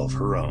of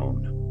her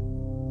own.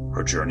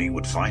 Her journey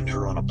would find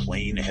her on a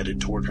plane headed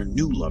toward her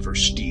new lover,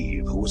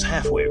 Steve, who was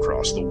halfway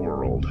across the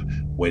world,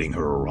 waiting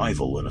her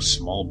arrival in a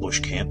small bush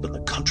camp in the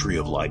country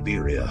of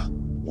Liberia.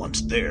 Once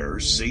there,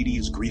 Sadie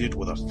is greeted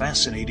with a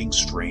fascinating,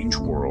 strange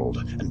world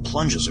and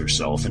plunges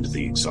herself into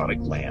the exotic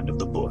land of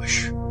the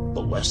bush.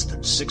 But less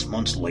than 6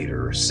 months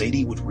later,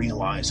 Sadie would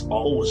realize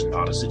all was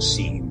not as it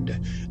seemed,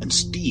 and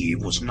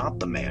Steve was not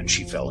the man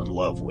she fell in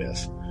love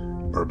with.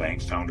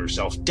 Burbank found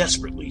herself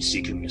desperately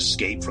seeking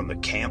escape from the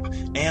camp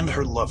and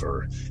her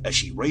lover as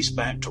she raced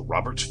back to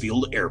Roberts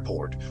Field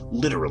Airport,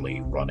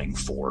 literally running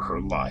for her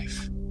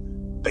life.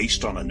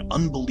 Based on an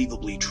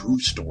unbelievably true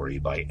story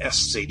by S.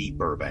 Sadie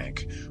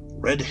Burbank,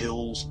 Red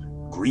Hills,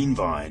 Green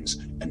Vines,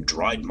 and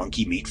Dried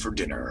Monkey Meat for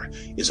Dinner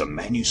is a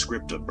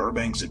manuscript of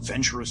Burbank's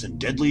adventurous and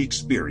deadly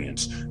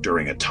experience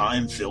during a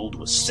time filled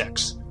with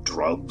sex,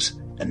 drugs,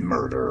 and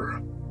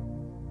murder.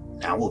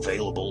 Now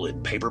available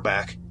in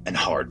paperback and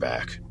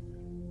hardback.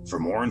 For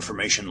more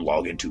information,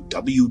 log into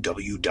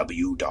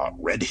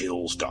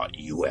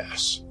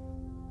www.redhills.us.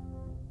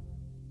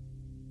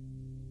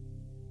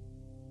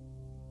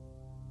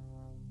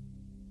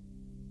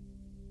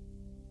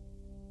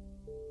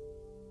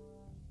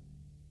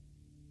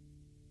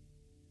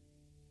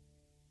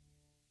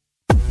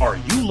 Are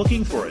you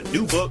looking for a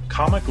new book,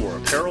 comic, or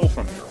apparel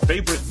from your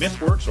favorite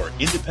MythWorks or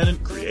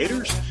independent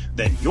creators?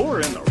 Then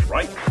you're in the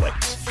right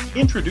place.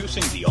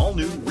 Introducing the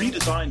all-new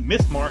redesigned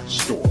MythMart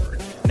store.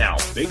 Now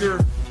bigger,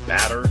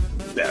 badder,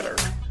 better.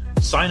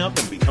 Sign up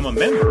and become a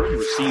member and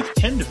receive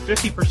 10 to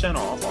 50%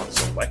 off on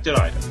selected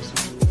items.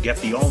 Get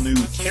the all-new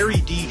Terry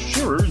D.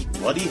 Shearer's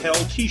Bloody Hell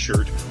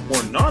t-shirt,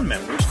 or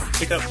non-members can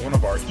pick up one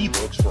of our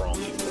ebooks for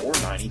only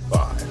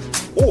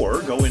 $4.95.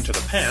 Or go into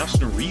the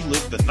past and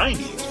relive the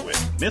 90s with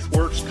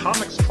MythWorks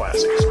Comics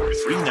Classics for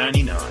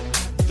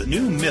 $3.99. The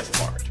new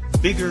MythMart.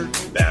 Bigger,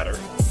 badder,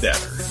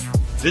 better.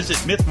 Visit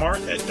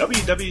MythMart at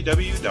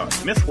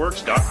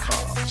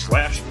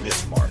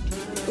www.mythworks.com/MythMart.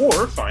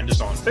 Or find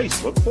us on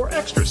Facebook for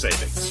extra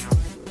savings.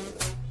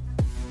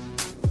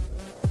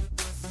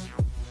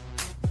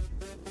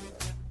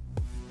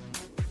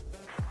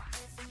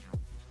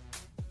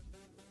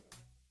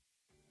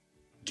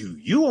 Do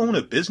you own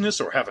a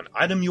business or have an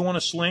item you want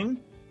to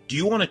sling? Do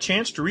you want a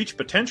chance to reach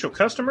potential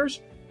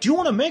customers? Do you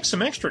want to make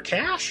some extra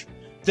cash?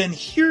 Then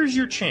here's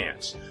your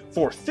chance.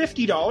 For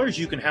 $50,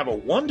 you can have a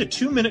 1 to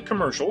 2 minute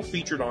commercial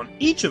featured on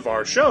each of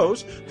our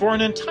shows for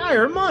an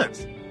entire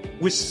month.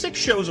 With 6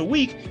 shows a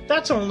week,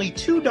 that's only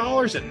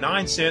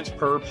 $2.09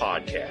 per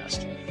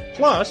podcast.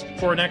 Plus,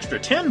 for an extra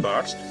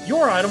 $10,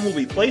 your item will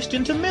be placed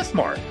into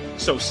MythMart.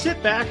 So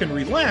sit back and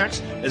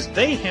relax as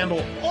they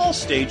handle all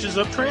stages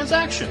of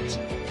transactions.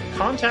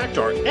 Contact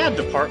our ad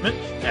department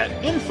at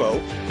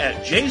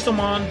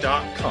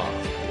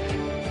info@jazelmon.com.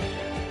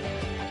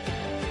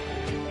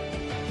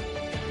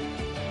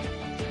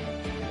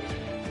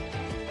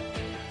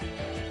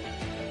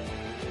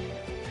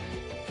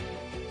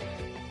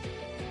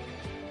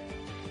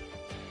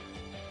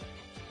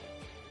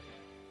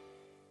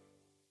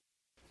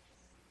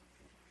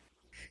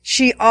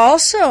 She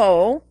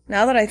also,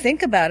 now that I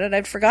think about it,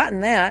 I'd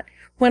forgotten that.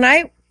 When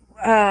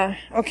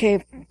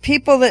okay,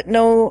 people that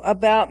know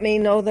about me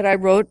know that I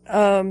wrote,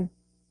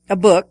 a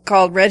book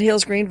called Red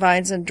Hills, Green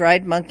Vines, and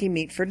Dried Monkey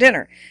Meat for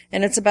Dinner.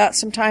 And it's about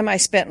some time I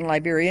spent in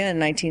Liberia in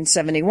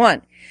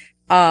 1971.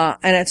 And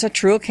it's a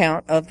true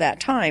account of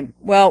that time.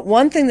 Well,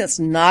 one thing that's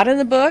not in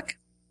the book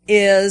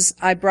is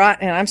I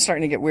brought, and I'm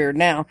starting to get weird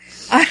now.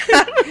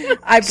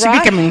 I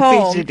brought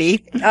home,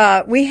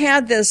 we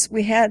had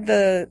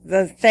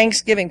the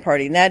Thanksgiving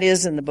party, and that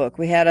is in the book.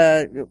 We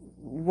had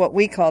what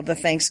we called the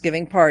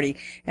Thanksgiving party,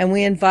 and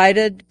we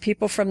invited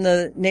people from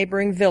the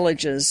neighboring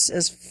villages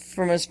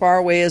from as far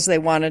away as they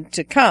wanted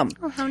to come.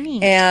 Oh, how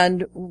neat.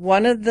 And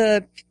one of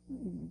the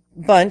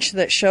bunch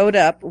that showed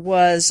up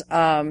was,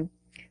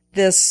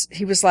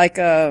 he was like,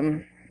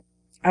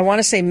 I want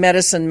to say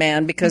medicine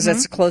man because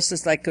that's the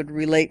closest I could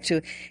relate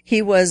to.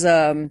 He was,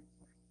 what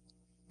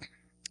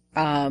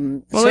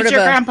was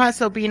your grandpa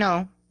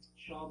Silbino?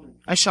 Shaman.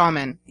 A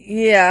shaman.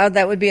 Yeah,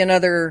 that would be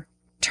another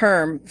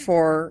term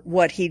for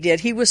what he did.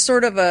 He was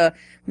sort of a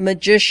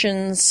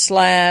magician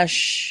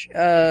slash,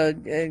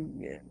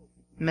 medicine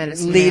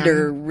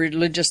leader, man.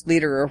 religious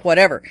leader or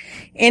whatever.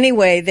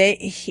 Anyway,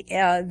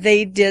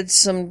 they did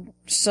some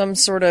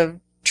sort of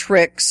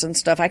tricks and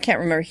stuff. I can't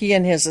remember. He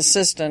and his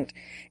assistant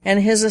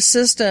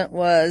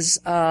was,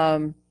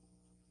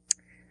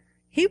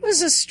 he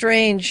was a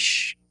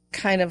strange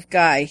kind of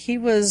guy. He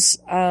was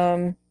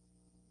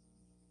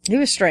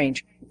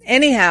strange.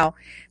 Anyhow,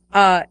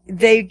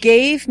 they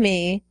gave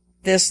me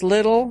this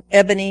little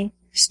ebony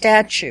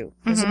statue.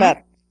 It was about,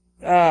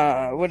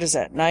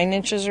 9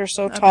 inches or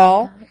so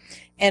tall.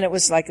 And it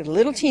was like a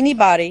little teeny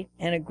body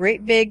and a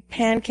great big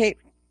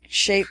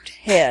pancake-shaped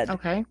head.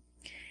 Okay.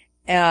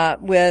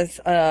 With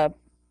a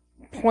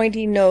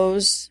pointy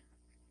nose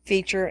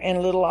feature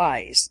and little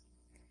eyes.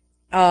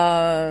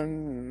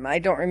 I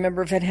don't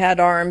remember if it had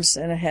arms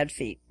and it had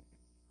feet.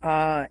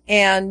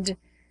 And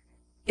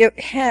it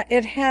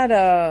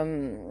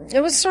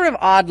was sort of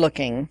odd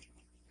looking.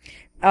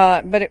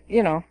 But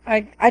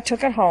I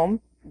took it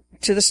home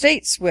to the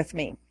States with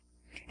me.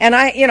 And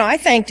I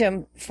thanked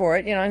him for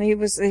it, and he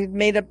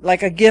made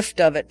a gift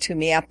of it to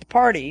me at the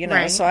party,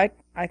 Right. So I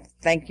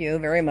thank you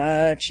very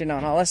much, and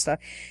all that stuff.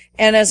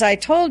 And as I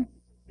told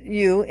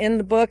you in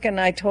the book and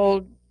I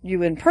told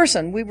you in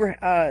person, we were,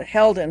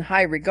 held in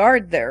high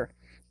regard there,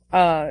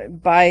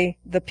 by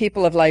the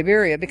people of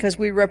Liberia because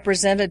we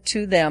represented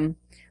to them,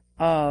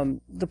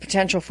 the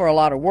potential for a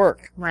lot of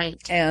work.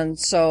 Right. And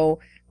so,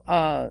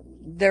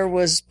 there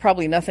was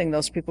probably nothing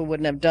those people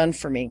wouldn't have done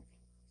for me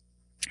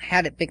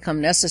had it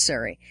become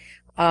necessary.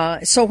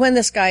 So when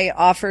this guy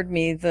offered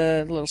me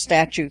the little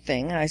statue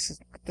thing, I said,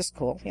 this is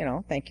cool,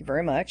 thank you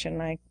very much.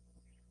 And I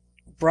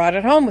brought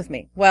it home with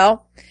me.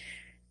 Well,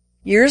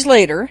 years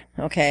later,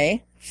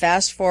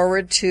 fast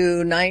forward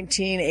to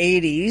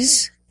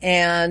 1980s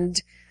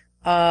and,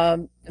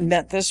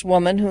 met this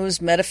woman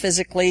who's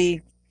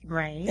metaphysically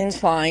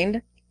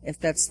inclined, if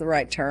that's the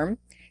right term.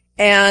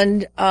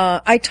 And,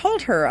 I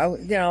told her,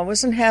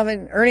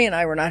 Ernie and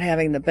I were not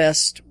having the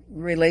best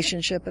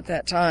relationship at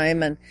that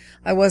time, and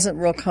I wasn't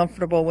real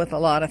comfortable with a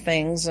lot of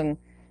things and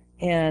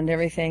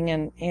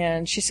everything.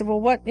 And she said,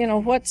 well,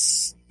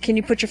 can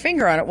you put your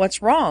finger on it?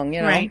 What's wrong?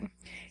 Right.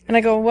 And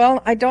I go,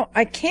 well, I don't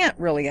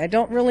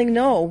really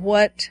know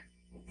what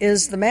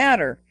is the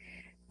matter.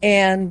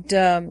 And,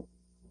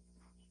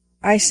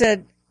 I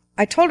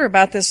told her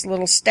about this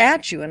little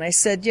statue, and I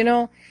said,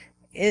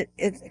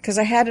 cause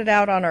I had it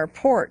out on our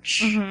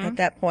porch at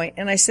that point.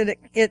 And I said,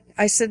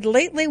 I said,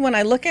 lately when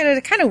I look at it,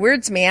 it kind of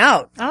weirds me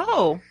out.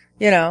 Oh.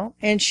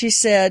 And she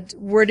said,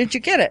 where did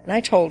you get it? And I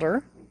told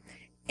her.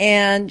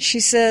 And she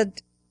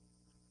said,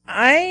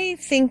 I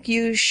think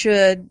you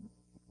should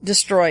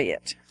destroy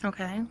it.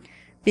 Okay.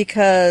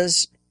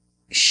 Because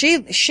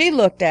she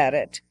looked at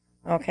it.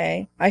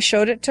 Okay. I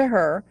showed it to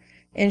her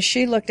and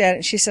she looked at it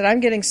and she said, I'm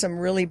getting some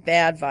really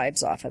bad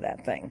vibes off of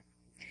that thing.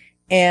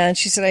 And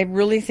she said, I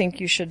really think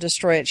you should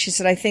destroy it. She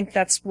said, I think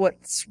that's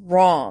what's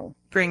wrong.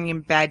 Bringing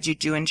bad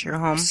juju into your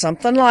home.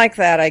 Something like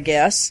that, I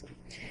guess.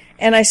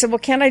 And I said, well,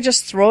 can't I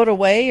just throw it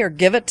away or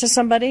give it to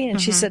somebody? And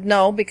she said,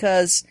 no,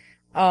 because,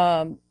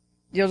 you'll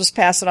just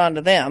pass it on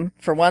to them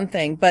for one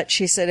thing. But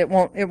she said, it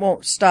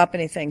won't stop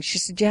anything. She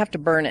said, you have to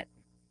burn it.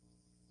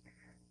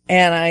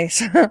 And I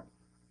said,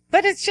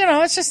 but it's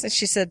just that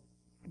she said,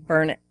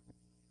 burn it.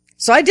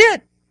 So I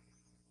did.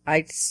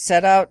 I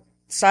set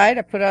outside.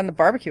 I put it on the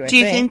barbecue. Do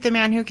you think the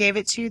man who gave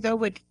it to you though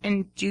would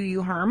do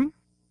you harm?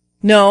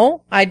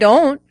 No, I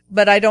don't,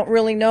 but I don't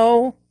really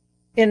know.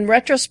 In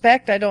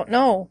retrospect, I don't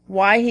know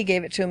why he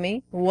gave it to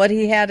me, what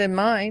he had in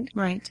mind.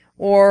 Right.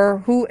 Or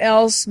who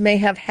else may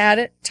have had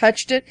it,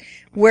 touched it,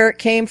 where it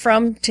came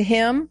from to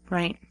him.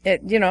 Right.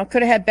 It,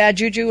 could have had bad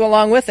juju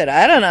along with it.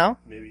 I don't know.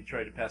 Maybe you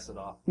tried to pass it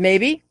off.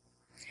 Maybe.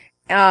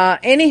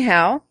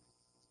 Anyhow,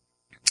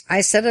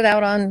 I set it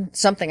out on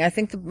something. I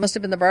think it must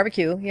have been the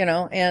barbecue,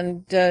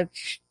 and,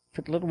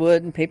 put a little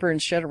wood and paper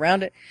and shit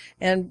around it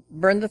and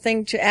burned the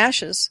thing to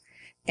ashes.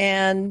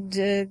 And,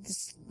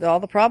 all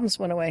the problems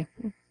went away.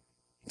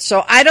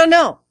 So I don't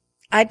know.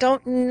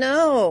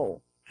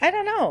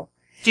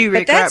 Do you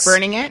regret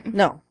burning it?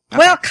 No. Okay.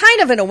 Well,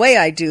 kind of in a way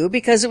I do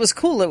because it was a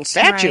cool little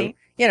statue. Right.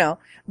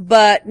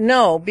 but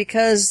no,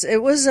 because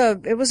it was a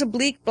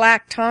bleak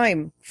black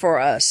time for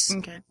us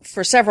Okay.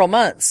 for several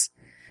months.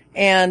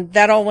 And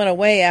that all went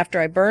away after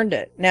I burned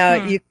it.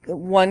 Now,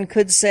 one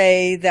could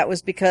say that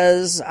was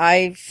because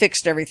I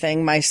fixed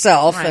everything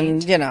myself Right.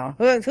 and,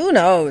 who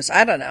knows?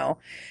 I don't know.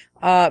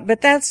 But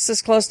that's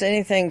as close to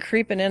anything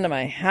creeping into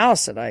my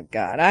house that I've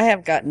got. I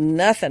have got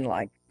nothing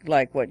like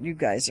what you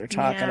guys are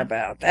talking Yeah.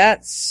 about.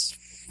 That's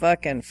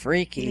fucking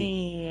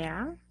freaky.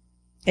 Yeah.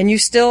 And you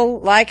still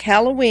like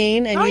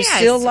Halloween and Oh, you yes.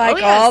 still Oh, like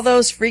yes. all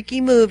those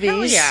freaky movies.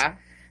 Hell yeah.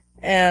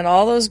 And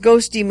all those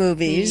ghosty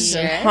movies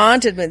and Yes.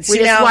 haunted movies. We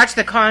See, just now, watched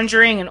The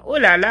Conjuring and oh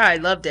la la, I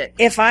loved it.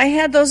 if I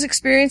had those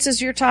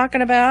experiences you're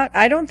talking about,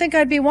 I don't think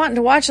I'd be wanting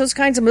to watch those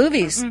kinds of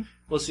movies.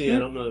 Well, see, I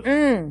don't know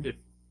if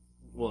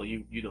well,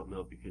 you don't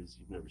know because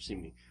you've never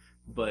seen me,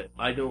 but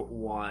I don't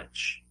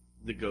watch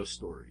the ghost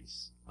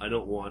stories. I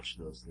don't watch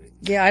those things.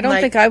 Yeah, I don't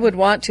Like- think I would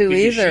want to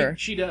Because either.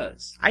 She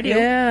does. I do.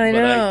 Yeah, I but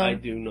know. I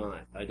do not.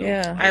 I don't.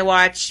 Yeah. I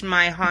watch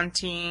My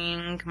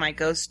Haunting, My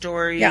Ghost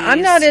Stories. Yeah,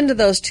 I'm not into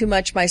those too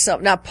much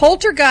myself. Now,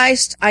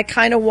 Poltergeist, I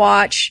kind of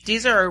watch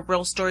These are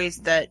real stories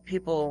that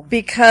people...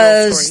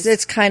 because real stories.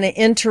 it's kind of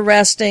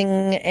interesting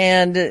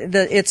and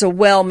it's a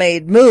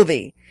well-made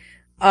movie.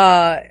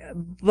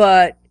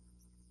 But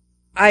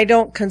I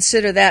don't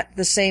consider that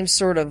the same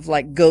sort of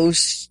like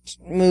ghost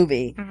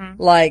movie,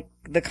 like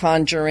The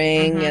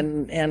Conjuring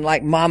and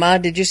like Mama.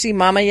 Did you see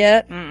Mama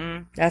yet?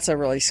 Mm-mm. That's a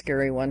really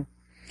scary one.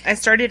 I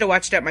started to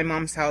watch it at my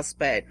mom's house,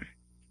 but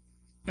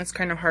it's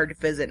kind of hard to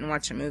visit and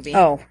watch a movie.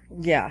 Oh,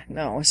 yeah,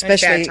 no, bad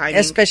timing.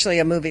 especially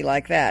a movie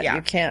like that. Yeah.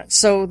 You can't.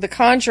 So The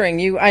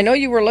Conjuring, I know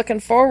you were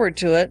looking forward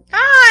to it.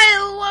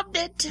 I loved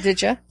it.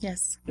 Did you?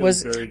 Yes. It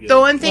was Was- very good. The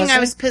one thing Was I it?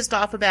 was pissed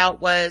off about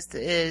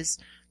is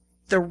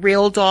the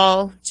real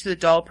doll to the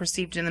doll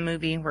perceived in the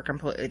movie were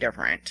completely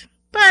different.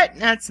 But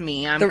that's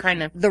me. I'm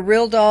kind of The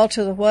real doll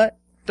to the what?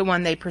 the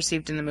one they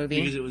perceived in the movie.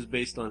 because it was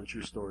based on a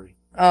true story.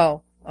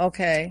 Oh,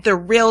 okay. The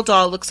real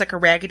doll looks like a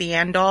Raggedy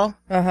Ann doll,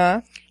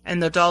 Uh-huh.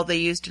 and the doll they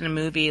used in the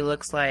movie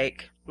looks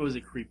like, It was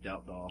a creeped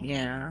out doll.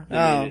 yeah. They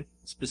Oh. made it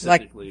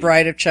specifically. Like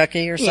Bride of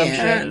Chucky or some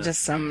Yeah, shit.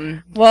 just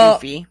some Well,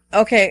 goofy.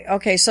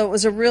 Okay, so it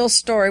was a real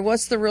story.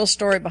 What's the real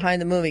story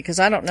behind the movie? Because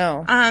I don't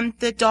know.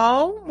 The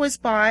doll was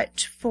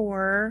bought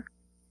for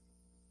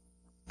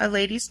a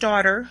lady's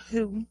daughter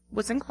who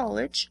was in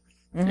college,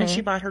 and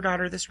she bought her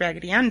daughter this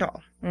Raggedy Ann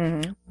doll.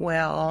 Mm-hmm.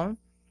 Well,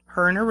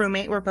 her and her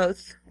roommate were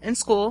both in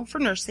school for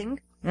nursing.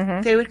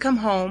 Mm-hmm. They would come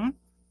home.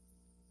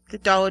 The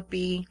doll would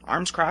be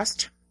arms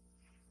crossed.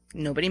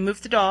 Nobody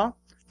moved the doll.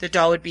 The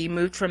doll would be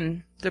moved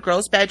from the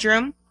girl's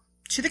bedroom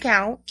to the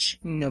couch.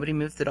 Nobody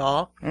moved the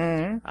doll.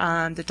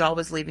 Mm-hmm. The doll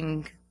was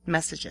leaving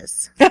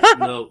messages,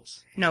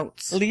 Notes.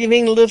 notes.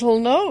 Leaving little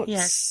notes.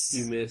 Yes.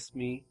 You missed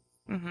me.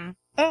 Mm-hmm.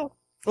 Oh,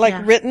 like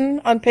Yeah.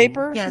 written on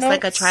paper? Yes, notes?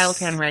 like a child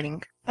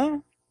handwriting.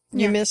 Oh,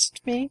 you Yeah.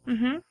 missed me?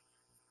 Mm-hmm.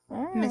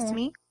 Oh. Miss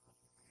me?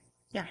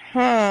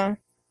 Huh.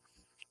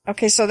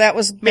 Okay, so that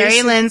was Mary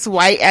basic- Lynn's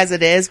white as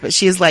it is, but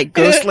she's like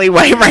ghostly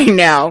white right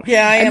now.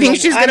 Yeah, I am think a-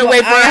 she's I'm gonna a-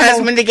 wait for I her am a-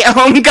 husband to get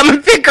home and come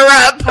and pick her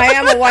up. I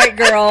am a white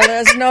girl.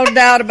 There's no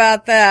doubt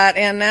about that.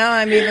 And now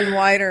I'm even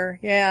whiter.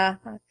 Yeah.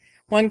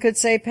 One could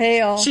say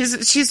pale.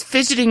 She's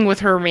fidgeting with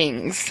her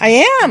rings. I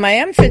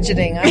am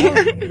fidgeting.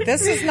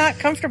 This is not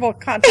comfortable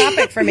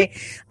topic for me.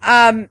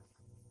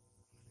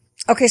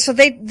 Okay, so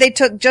they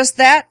took just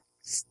that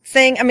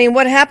thing. I mean,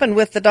 what happened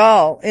with the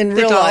doll in The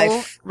real doll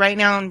life right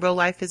now in real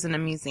life is in a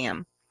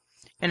museum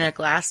in a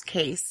glass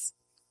case.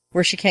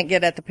 where she can't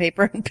get at the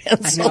paper and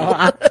pencil?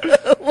 know.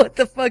 What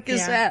the fuck is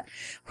Yeah. that?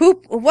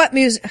 What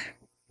museum?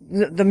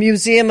 The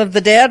Museum of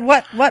the Dead?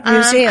 What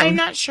museum? I'm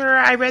not sure.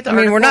 I read the I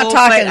mean, article, we're not but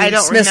talking I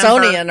don't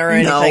Smithsonian remember. or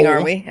anything, No.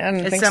 are we? I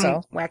don't It's think some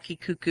so. wacky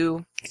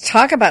cuckoo.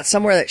 Talk about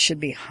somewhere that should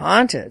be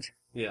haunted.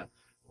 Yeah.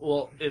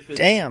 Well, if it's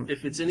Damn.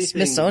 if it's anything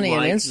Smithsonian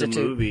like Institute.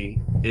 the movie,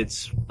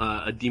 it's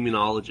a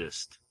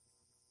demonologist.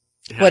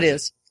 It What has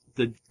is?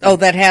 the Oh,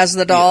 that has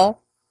the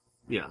doll?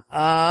 yeah.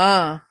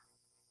 Ah.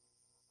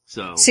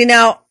 So See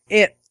now,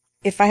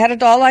 if I had a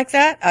doll like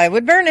that, I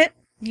would burn it.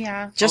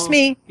 Yeah. Just Oh,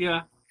 me.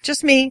 Yeah.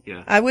 Just me.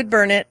 Yeah. I would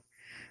burn it.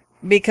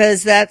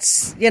 Because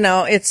that's,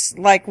 it's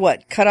like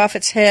what? Cut off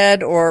its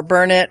head or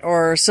burn it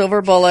or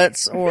silver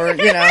bullets or,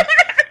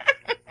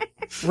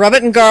 rub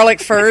it in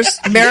garlic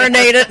first,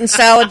 marinate it in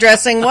salad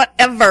dressing,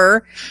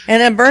 whatever,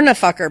 and then burn the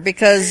fucker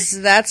because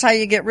that's how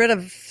you get rid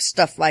of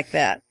stuff like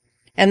that.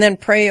 And then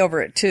pray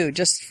over it too,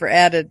 just for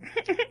added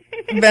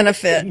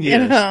benefit,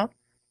 Yes.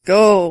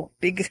 Go,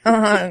 be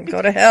gone,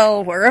 go to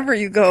hell, wherever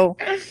you go.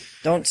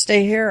 Don't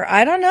stay here.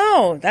 I don't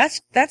know.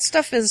 That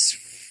stuff is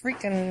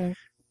freaking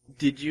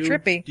Did you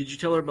trippy. Did you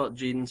tell her about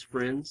Jaden's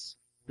friends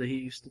that he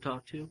used to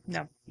talk to?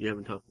 No. You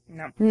haven't talked.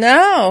 No.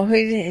 No,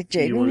 You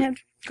Jaden wanna- had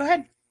Go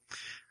ahead.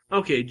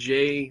 Okay,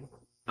 Jay.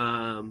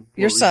 your what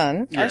was- son.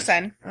 Our yes.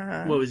 son.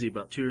 Uh-huh. What was he,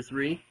 about 2 or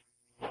 3?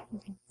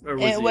 Or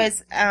was It he-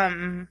 was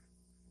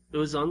It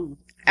was on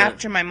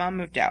after my mom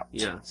moved out.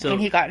 Yeah. So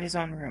And he got his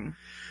own room.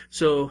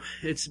 so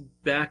it's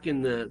back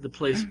in the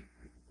place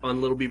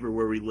on Little Beaver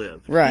where we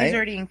lived. He's Right.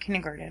 already in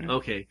kindergarten.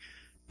 Okay,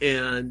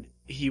 and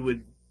he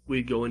would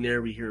we'd go in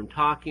there, we'd hear him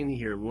talking, he'd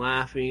hear him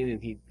laughing,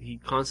 and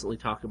he'd constantly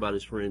talk about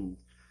his friend.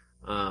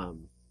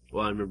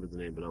 Well, I remember the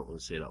name, but I don't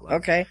want to say it out loud.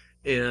 Okay.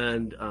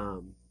 And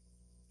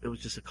it was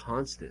just a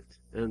constant.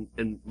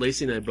 And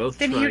Lacey and I both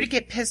Then tried. he would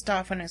get pissed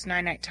off when it was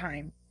night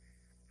time.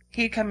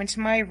 He'd come into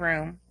my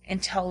room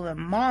and tell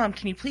them, Mom,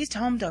 can you please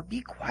tell him to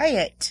be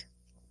quiet?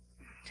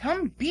 Tell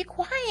him to be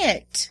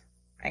quiet.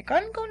 I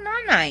gotta go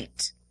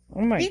night-night.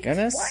 Oh my be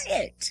goodness.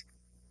 quiet.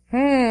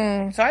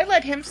 So I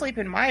let him sleep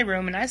in my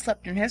room, and I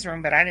slept in his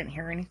room, but I didn't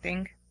hear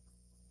anything.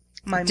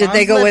 Did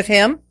they go with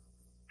him?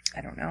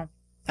 I don't know.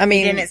 I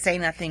mean, He didn't say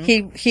nothing.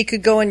 He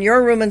could go in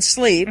your room and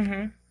sleep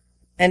and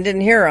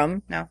didn't hear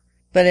him. No.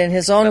 But in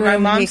his own But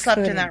room, my mom he slept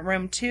couldn't. in that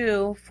room,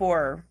 too,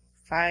 for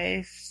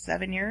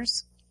 5-7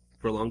 years.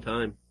 For a long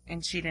time.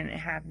 And she didn't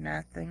have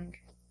nothing.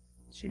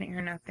 She didn't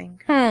hear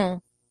nothing.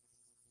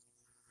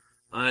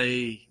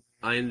 I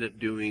ended up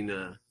doing,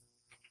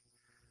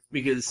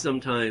 because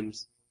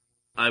sometimes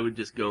I would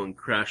just go and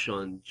crash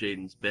on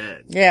Jaden's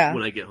bed. Yeah.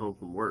 When I get home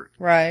from work.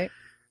 Right.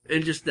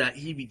 And just that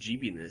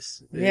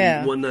heebie-jeebiness. Yeah.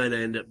 And one night I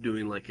ended up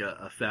doing like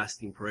a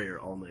fasting prayer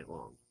all night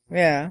long.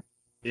 Yeah.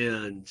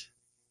 And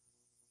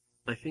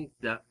I think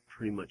that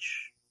pretty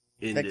much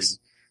ended.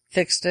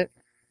 Fixed it.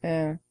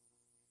 Yeah.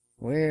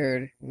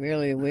 Weird.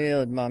 Really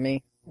weird,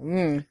 Mommy.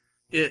 Yeah,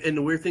 and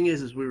the weird thing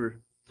is we were,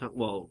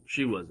 well,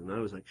 she wasn't. I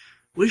was like,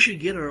 we should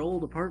get our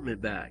old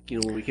apartment back,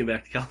 when we came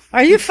back to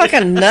California. Are you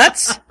fucking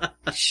nuts?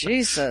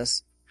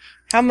 Jesus.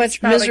 How much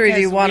Probably misery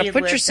do you because want to we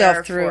put lived yourself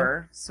there through?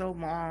 for so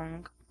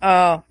long.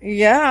 Oh,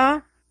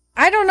 yeah.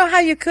 I don't know how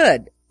you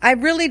could. I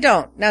really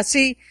don't. Now,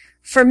 see,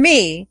 for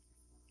me,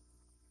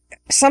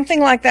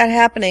 something like that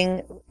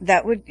happening,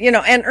 that would,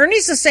 and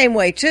Ernie's the same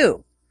way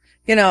too.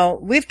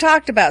 We've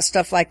talked about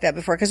stuff like that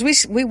before,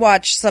 because we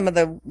watched some of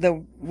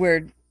the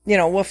weird,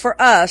 well, for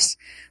us,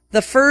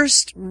 the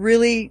first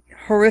really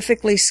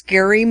horrifically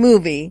scary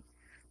movie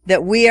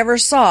that we ever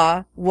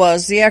saw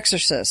was The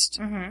Exorcist.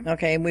 Mm-hmm.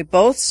 Okay. And we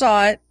both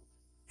saw it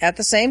at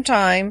the same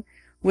time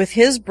with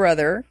his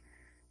brother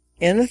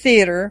in the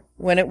theater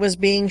when it was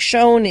being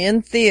shown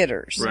in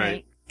theaters.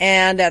 Right.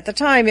 And at the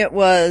time it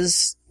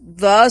was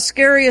the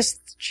scariest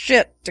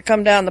shit to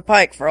come down the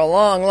pike for a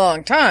long,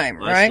 long time,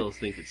 right? I still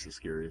think it's the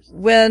scariest.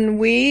 When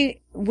we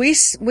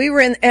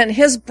were in, and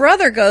his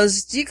brother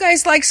goes, do you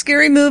guys like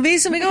scary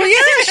movies? And we go,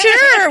 yeah,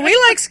 sure. We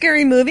like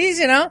scary movies,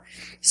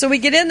 So we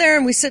get in there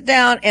and we sit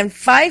down, and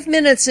 5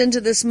 minutes into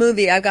this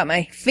movie, I've got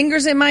my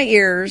fingers in my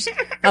ears.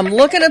 I'm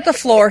looking at the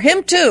floor,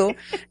 him too,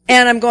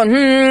 and I'm going,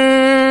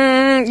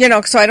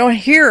 so I don't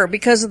hear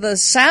because of the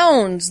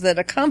sounds that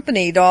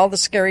accompanied all the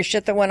scary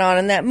shit that went on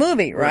in that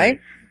movie, right?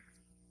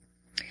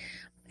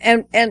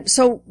 And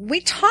so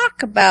we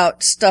talk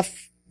about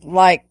stuff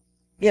like,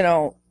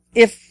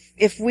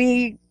 if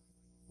we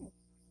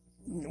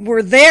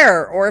were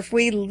there, or if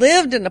we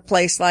lived in a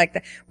place like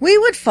that, we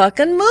would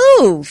fucking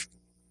move.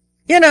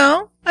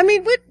 I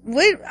mean,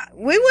 we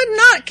would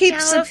not keep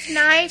if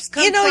knives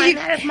come flying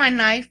out of my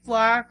knife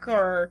block,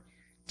 or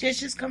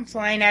dishes come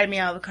flying out of me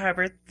out of the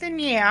cupboard, then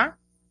yeah.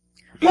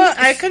 Well,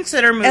 I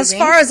consider moving. As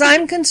far as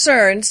I'm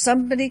concerned,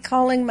 somebody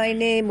calling my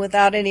name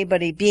without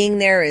anybody being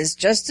there is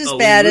just as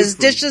bad as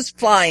dishes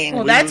flying.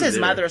 Well, that's his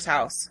mother's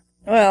house.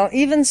 Well,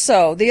 even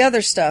so, the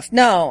other stuff.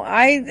 No,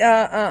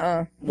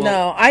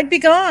 no, I'd be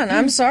gone.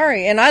 I'm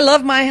sorry. And I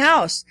love my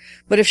house.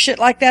 But if shit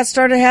like that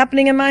started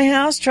happening in my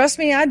house, trust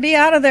me, I'd be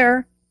out of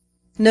there.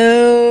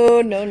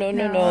 No.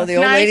 The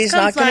old lady's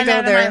not going to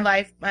go there.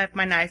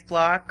 My knife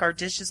block, or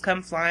dishes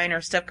come flying,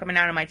 or stuff coming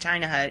out of my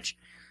china hutch,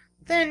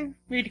 then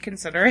we'd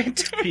consider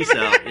it. Peace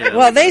out. Yeah.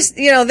 Well, they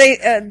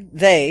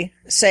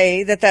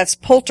say that that's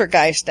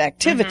poltergeist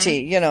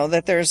activity,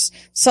 that there's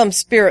some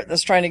spirit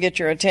that's trying to get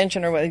your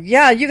attention or whatever.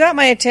 Yeah, you got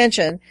my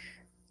attention.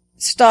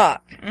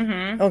 Stop.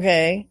 Mm-hmm.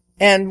 Okay.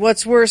 And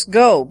what's worse,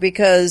 go,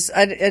 because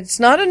it's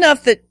not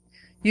enough that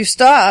you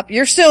stop.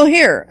 You're still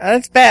here.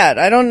 That's bad.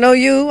 I don't know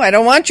you. I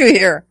don't want you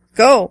here.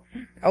 Go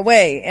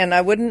away. And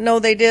I wouldn't know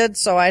they did,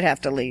 so I'd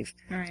have to leave.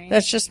 Right.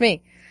 That's just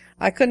me.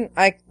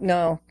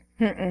 No.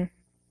 Mm-mm.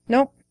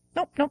 Nope.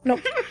 Don't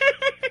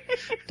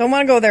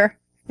want to go there.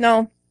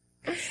 No.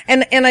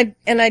 And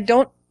I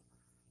don't,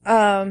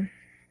 I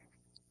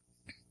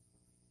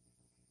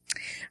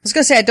was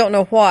going to say I don't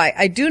know why.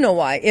 I do know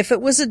why. If it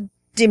was a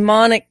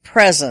demonic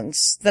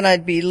presence, then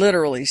I'd be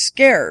literally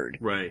scared.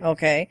 Right.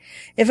 Okay.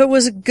 If it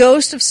was a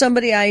ghost of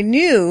somebody I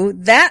knew,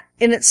 that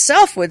in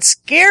itself would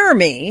scare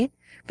me,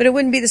 but it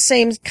wouldn't be the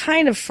same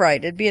kind of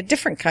fright. It'd be a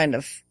different kind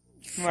of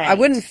Right. I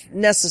wouldn't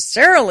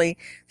necessarily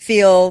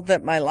feel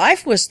that my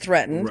life was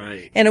threatened.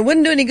 Right. And it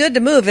wouldn't do any good to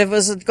move if it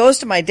was a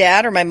ghost of my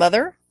dad or my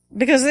mother,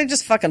 because they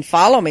just fucking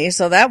follow me,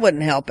 so that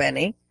wouldn't help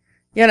any.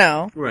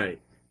 Right.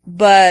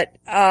 But,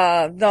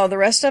 no, the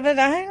rest of it,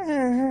 no,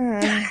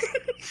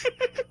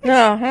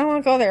 I don't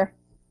want to go there.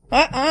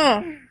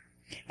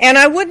 And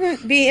I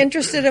wouldn't be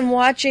interested in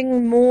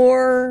watching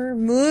more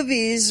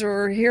movies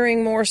or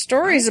hearing more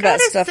stories about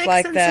stuff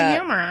like sense that.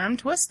 of humor. I'm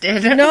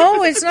twisted.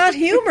 No, it's not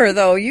humor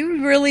though.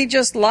 You really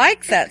just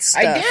like that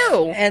stuff. I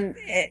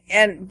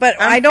do. But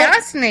I'm I don't.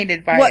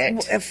 fascinated by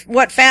it.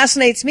 What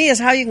fascinates me is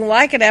how you can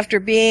like it after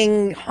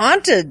being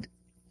haunted.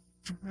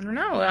 I don't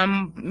know.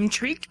 I'm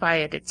intrigued by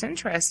it. It's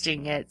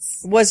interesting.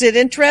 Was it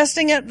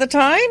interesting at the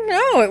time?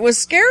 No, it was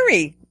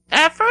scary.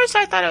 At first,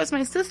 I thought it was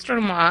my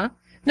sister-in-law.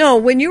 No,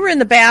 when you were in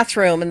the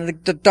bathroom and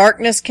the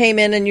darkness came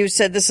in and you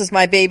said, "This is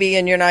my baby,"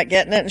 and you're not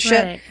getting it and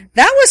shit. Right.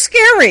 That was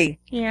scary.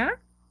 Yeah.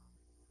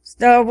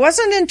 It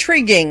wasn't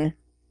intriguing.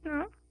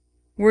 No.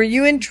 Were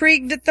you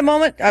intrigued at the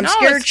moment? I'm No,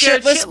 scared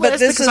shitless, but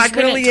this because I is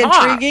couldn't really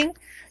talk. intriguing.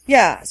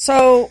 Yeah.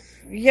 So,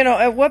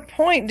 at what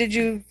point did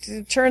you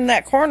turn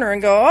that corner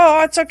and go,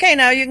 "Oh, it's okay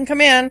now. You can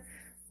come in.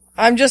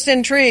 I'm just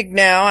intrigued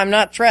now. I'm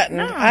not threatened."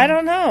 No. I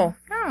don't know.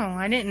 No,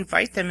 I didn't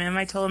invite them in.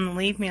 I told them to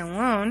leave me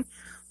alone.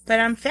 But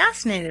I'm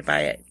fascinated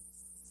by it.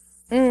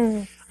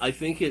 Mm. I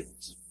think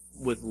it's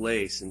with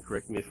Lace, and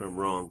correct me if I'm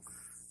wrong,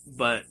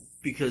 but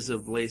because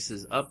of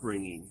Lace's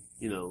upbringing,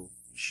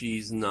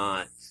 she's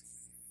not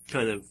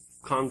kind of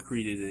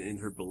concreted in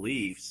her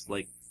beliefs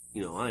like,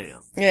 I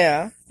am.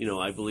 Yeah.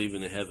 I believe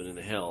in a heaven and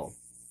a hell.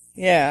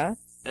 Yeah.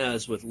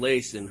 As with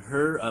Lace and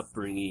her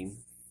upbringing,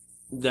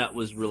 that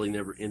was really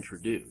never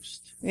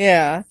introduced.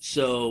 Yeah.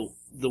 So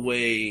the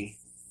way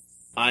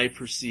I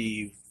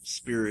perceive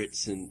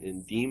spirits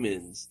and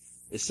demons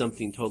is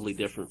something totally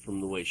different from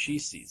the way she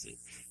sees it.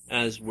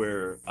 As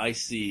where I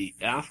see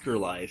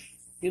afterlife,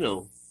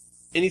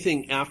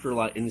 anything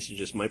afterlife, and this is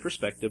just my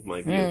perspective,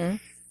 my view,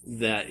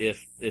 that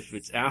if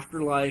it's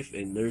afterlife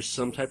and there's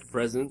some type of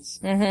presence,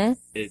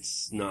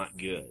 it's not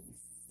good.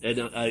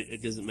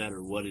 It doesn't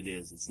matter what it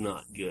is, it's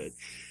not good.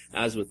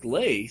 As with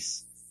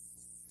Lace,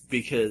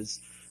 because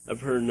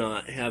of her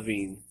not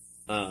having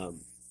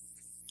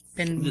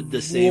Been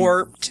the same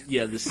warped.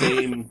 Yeah, the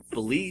same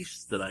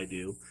beliefs that I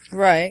do.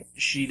 Right.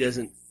 She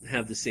doesn't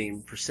have the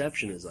same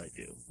perception as I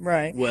do.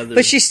 Right. Whether,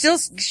 But she still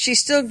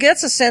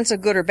gets a sense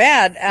of good or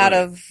bad out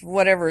of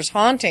whatever's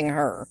haunting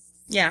her.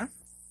 Yeah.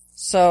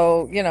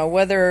 So,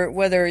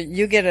 whether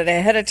you get it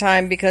ahead of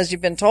time because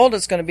you've been told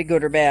it's going to be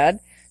good or bad,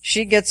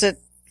 she gets it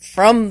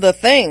from the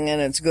thing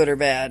and it's good or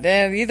bad.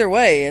 And either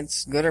way,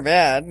 it's good or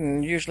bad,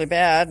 and usually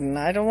bad, and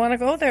I don't want to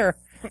go there.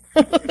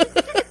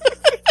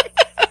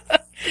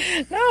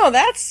 No,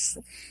 that's,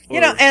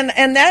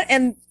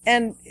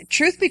 and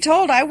truth be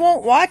told, I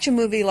won't watch a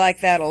movie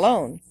like that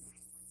alone.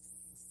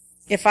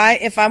 If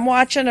I'm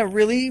watching a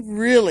really,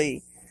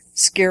 really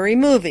scary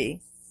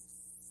movie,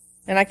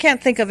 and I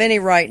can't think of any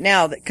right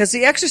now because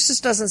The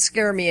Exorcist doesn't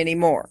scare me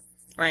anymore.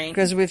 Right.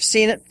 Because we've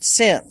seen it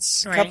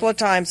since a Right. couple of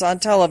times on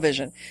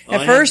television. Oh,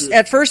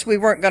 At first we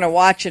weren't going to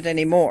watch it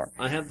anymore.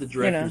 I have the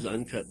director's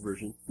uncut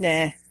version.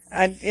 Nah.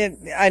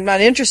 I'm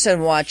not interested in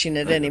watching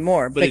it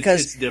anymore But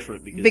because it's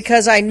different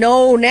because I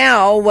know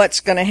now what's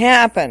going to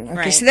happen. Okay,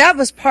 Right. see, that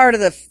was part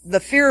of the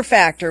fear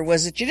factor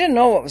was that you didn't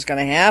know what was going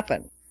to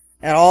happen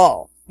at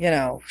all.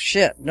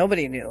 Shit,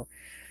 nobody knew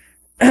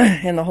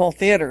in the whole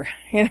theater.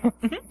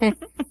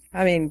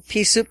 I mean,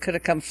 pea soup could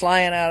have come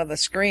flying out of the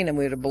screen and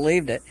we'd have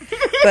believed it.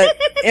 But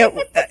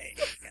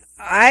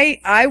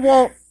I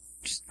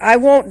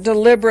won't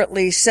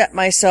deliberately set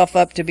myself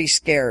up to be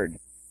scared.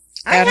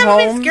 I At haven't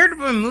home- been scared of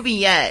a movie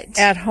yet.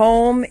 At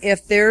home,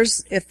 if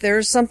there's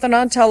something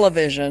on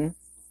television,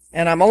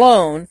 and I'm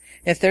alone,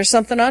 if there's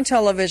something on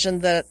television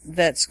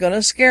that's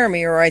gonna scare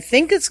me, or I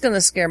think it's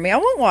gonna scare me, I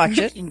won't watch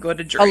it. You can go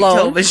to jury Alone.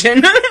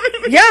 television.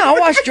 Yeah, I'll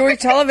watch Joy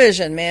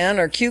Television, man,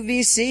 or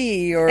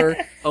QVC, or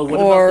Oh, what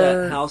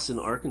about that house in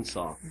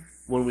Arkansas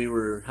when we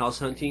were house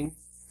hunting,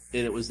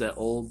 and it was it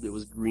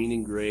was green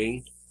and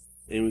gray,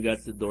 and we got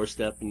to the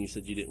doorstep, and you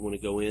said you didn't want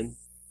to go in. Do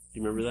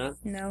you remember that?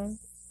 No.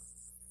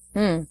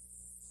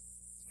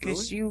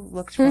 Because Really? you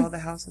looked for all the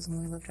houses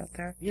when we lived out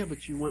there. Yeah,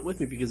 but you went with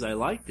me because I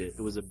liked it.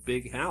 It was a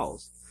big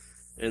house,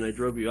 and I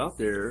drove you out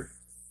there,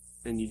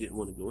 and you didn't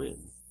want to go in.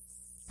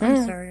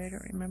 I'm sorry, I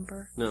don't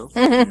remember. No?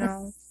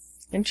 No.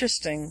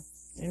 Interesting.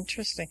 And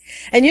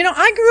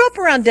I grew up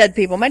around dead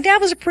people. My dad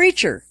was a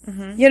preacher.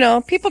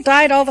 People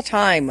died all the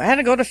time. I had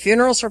to go to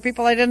funerals for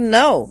people I didn't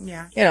know.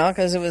 Yeah.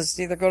 Because it was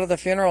either go to the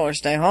funeral or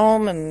stay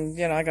home,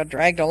 and I got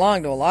dragged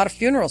along to a lot of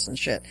funerals and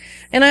shit.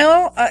 And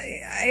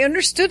I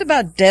understood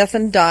about death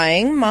and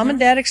dying. Mom and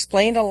Dad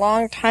explained a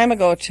long time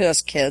ago to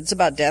us kids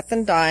about death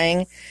and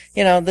dying.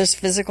 This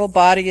physical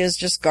body is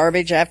just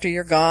garbage after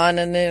you're gone,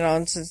 and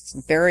it's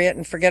bury it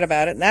and forget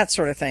about it and that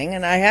sort of thing.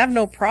 And I have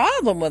no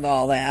problem with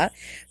all that.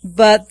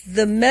 But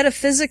the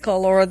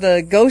metaphysical or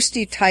the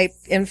ghosty type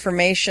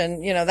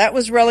information, that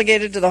was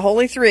relegated to the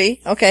Holy Three.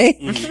 Okay.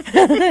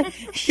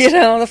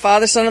 The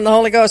Father, Son, and the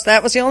Holy Ghost.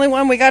 That was the only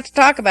one we got to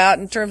talk about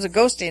in terms of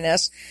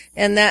ghostiness,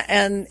 and that,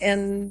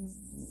 and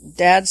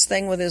Dad's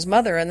thing with his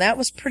mother. And that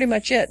was pretty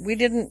much it. We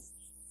didn't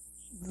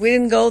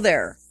go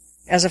there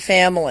as a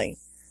family.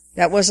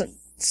 That wasn't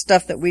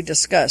stuff that we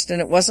discussed,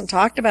 and it wasn't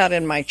talked about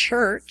in my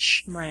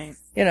church. Right.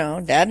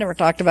 Dad never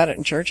talked about it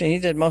in church, and he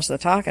did most of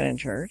the talking in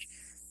church.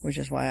 which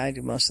is why I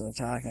do most of the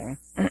talking.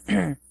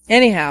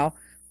 Anyhow,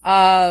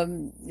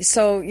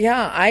 so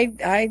yeah,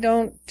 I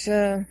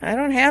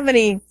don't have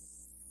any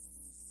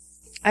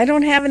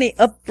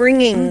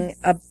upbringing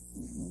My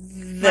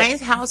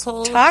that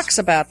household talks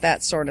about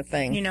that sort of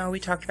thing. You know, we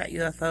talked about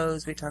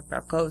UFOs, we talked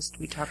about ghosts,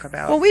 we talk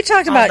about Well, we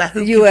talked all about that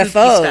hoopty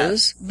UFOs,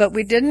 stuff. but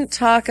we didn't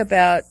talk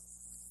about.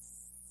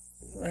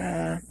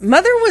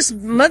 Mother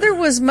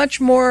was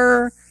much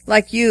more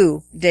like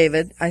you,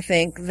 David, I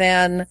think,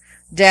 than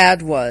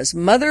Dad was.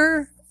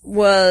 Mother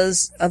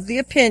was of the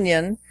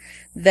opinion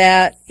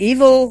that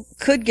evil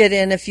could get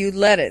in if you'd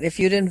let it, if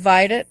you'd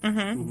invite it.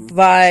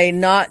 By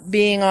not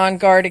being on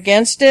guard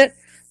against it,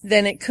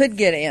 then it could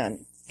get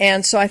in.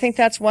 And so I think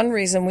that's one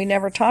reason we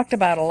never talked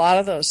about a lot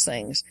of those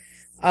things.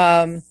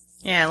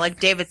 Yeah, like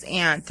David's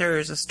aunt,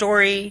 there's a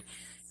story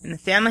in the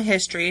family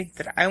history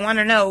that I want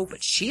to know,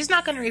 but she's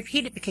not going to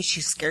repeat it because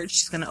she's scared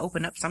she's going to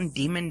open up some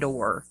demon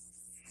door.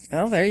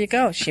 Well, there you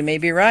go. She may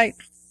be right.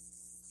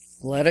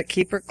 Let her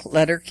keep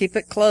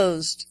it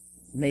closed.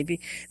 Maybe.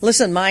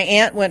 Listen, my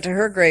aunt went to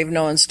her grave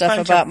knowing stuff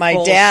Bunch about of my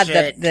dad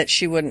bullshit. that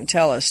she wouldn't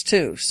tell us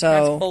too. That's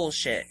So,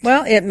 bullshit.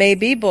 well, it may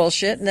be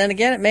bullshit, and then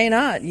again, it may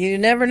not. You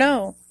never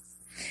know.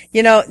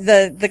 You know,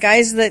 the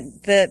guys that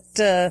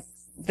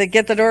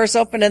get the doors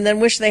open and then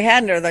wish they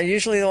hadn't are they're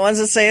usually the ones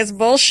that say it's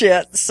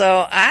bullshit.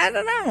 So I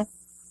don't know.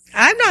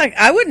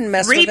 I wouldn't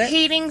mess with it.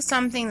 Repeating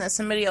something that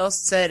somebody else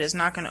said is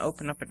not going to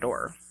open up a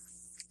door.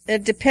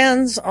 It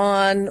depends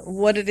on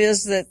what it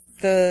is that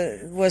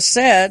was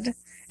said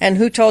and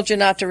who told you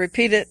not to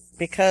repeat it,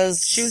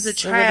 because She was a it would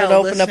child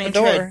open up a listening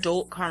to an door.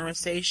 adult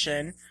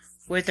conversation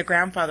with a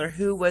grandfather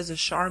who was a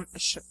shaman,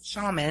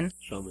 Shaman.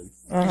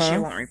 and she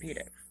won't repeat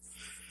it.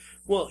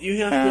 Well, you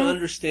have to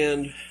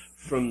understand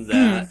from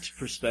that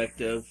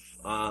perspective,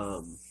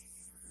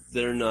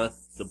 they're not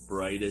the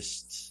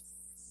brightest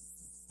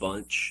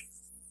bunch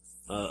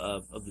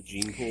of the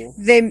gene pool.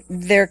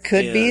 There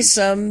could be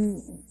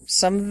And-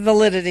 some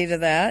validity to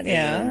that,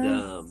 yeah.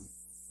 And,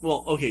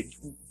 well, okay,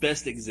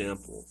 best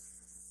example.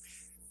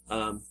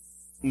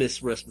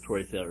 Miss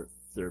Respiratory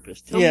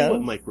Therapist, tell Yeah. me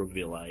what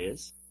microvilli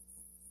is.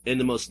 In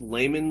the most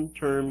layman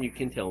term you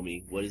can tell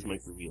me, what is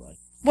microvilli?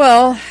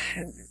 Well,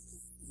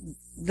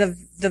 the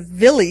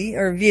villi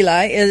or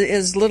villi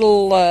is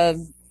little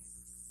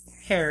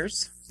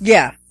Hairs.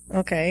 yeah,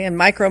 okay, and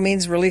micro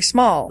means really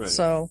small. Right.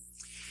 So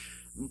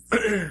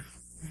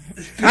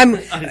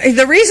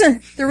the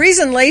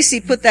reason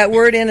Lacey put that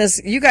word in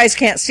is you guys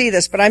can't see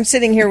this, but I'm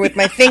sitting here with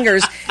my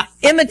fingers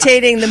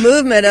imitating the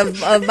movement of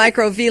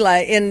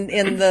microvilli in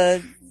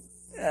the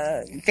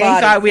Thank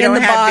body, God we in don't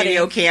the have body.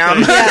 video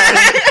cam.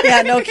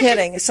 Yeah, no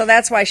kidding. So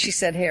that's why she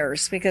said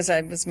hairs, because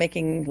I was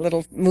making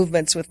little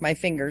movements with my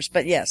fingers.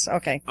 But yes,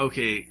 okay.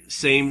 Okay,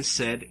 same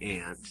said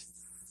aunt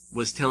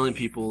was telling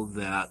people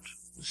that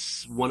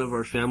one of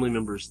our family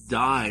members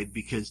died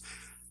because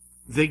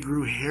they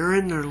grew hair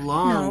in their No,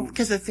 lung.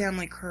 because of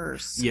family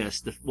curse.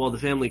 Yes, the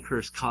family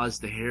curse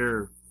caused a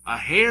hair,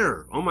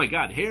 oh my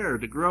God, hair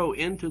to grow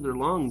into their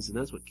lungs, and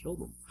that's what killed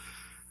them.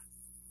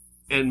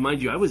 And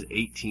mind you, I was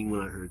 18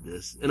 when I heard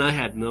this, and I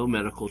had no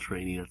medical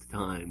training at the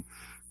time.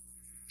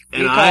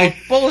 And We call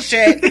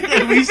bullshit.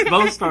 we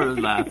both started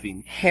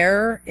laughing.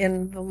 Hair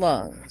in the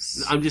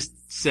lungs. I'm just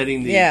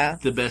setting Yeah.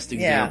 the best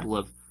example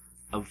of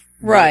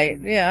Right.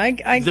 Yeah,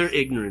 I their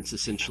ignorance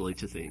essentially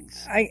to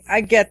things.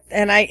 I get,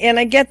 and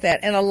I get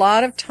that. And a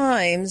lot of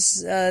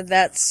times,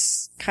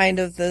 that's kind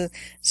of the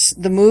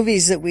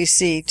movies that we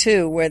see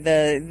too, where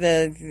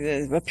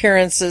the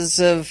appearances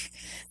of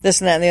this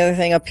and that and the other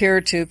thing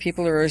appear to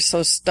people who are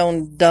so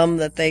stone dumb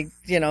that they,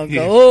 go,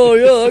 oh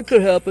yeah, that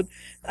could happen.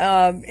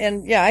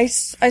 And yeah, I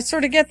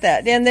sort of get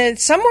that. And then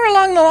somewhere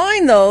along the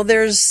line though,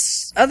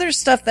 there's other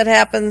stuff that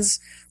happens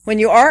when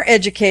you are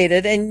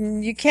educated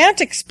and you can't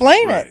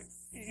explain Right. it.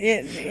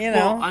 You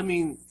know. Well, I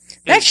mean,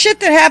 That shit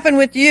that happened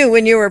with you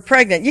when you were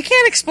pregnant, you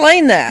can't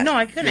explain that. No,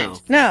 I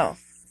couldn't. No.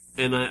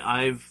 and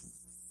I've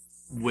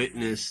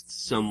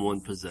witnessed someone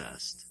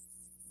possessed.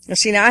 Now,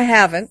 see, now I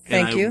haven't.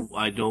 And Thank you.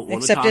 I don't want to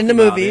Except talk in the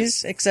about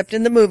movies. Except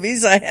in the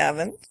movies, I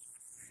haven't. it.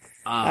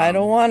 I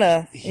don't want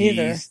to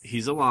either.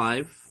 He's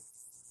alive.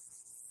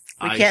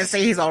 We can't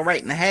say he's all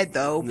right in the head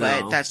though,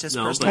 but No, that's just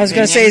no, personal but- I was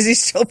going to say, opinion. is he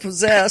still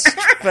possessed?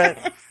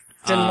 But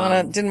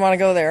didn't want to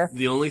go there.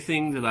 The only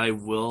thing that I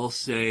will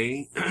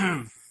say,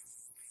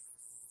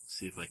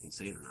 see if I can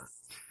say it or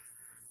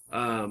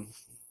not.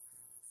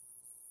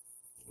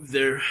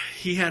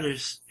 He had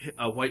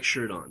a white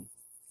shirt on,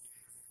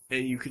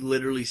 and you could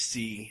literally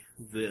see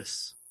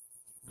this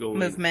going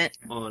Movement.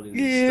 on in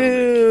his stomach.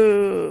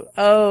 Ew.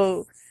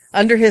 Oh,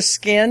 under his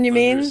skin, you Under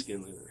mean? his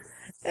skin.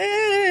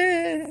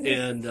 Eh.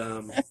 And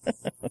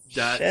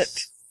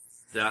Shit.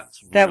 that's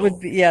That real. would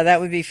be, yeah, that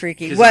would be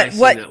freaky. 'Cause I seen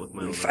What, that with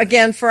my own eyes.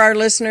 again, for our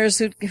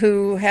listeners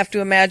who have to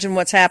imagine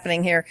what's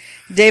happening here,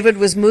 David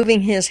was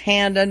moving his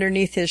hand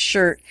underneath his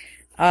shirt,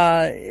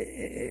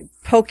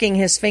 poking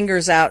his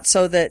fingers out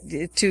so that,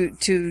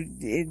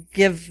 to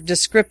give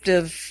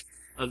descriptive,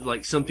 of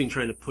like something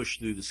trying to push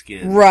through the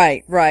skin.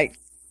 right.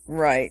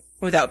 Right.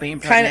 without being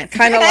Kind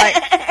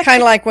pregnant.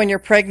 of like when you're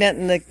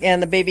pregnant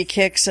and the baby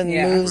kicks and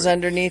Yeah. moves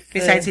underneath.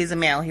 Besides, he's a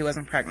male. He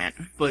wasn't pregnant.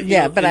 But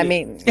Yeah, but I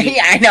mean,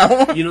 Yeah, I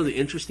know. You know, the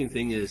interesting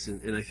thing is,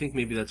 and I think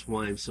maybe that's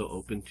why I'm so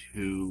open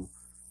to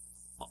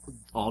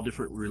all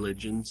different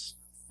religions,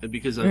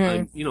 because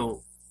I'm, you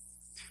know,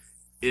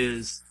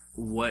 is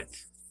what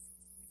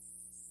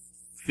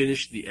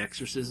finished the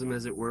exorcism,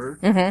 as it were.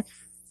 Mhm.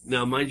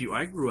 Now, mind you,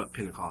 I grew up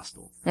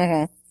Pentecostal.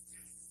 Mhm.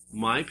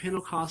 My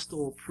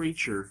Pentecostal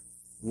preacher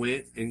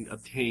went and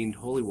obtained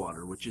holy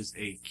water, which is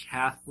a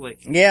Catholic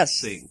Yes.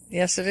 thing.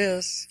 Yes, it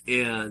is.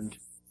 And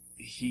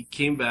he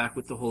came back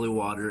with the holy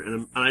water,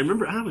 and I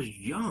remember I was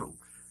young,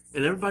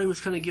 and everybody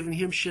was kind of giving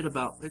him shit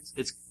about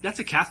that's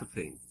a Catholic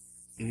thing,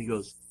 and he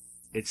goes,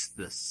 it's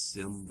the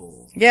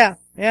symbol, Yeah.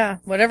 Yeah.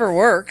 Whatever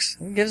works.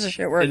 Who gives a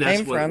shit where and it that's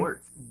came what from?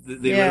 worked.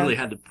 They Yeah. literally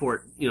had to pour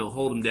it, you know,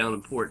 hold him down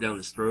and pour it down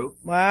his throat,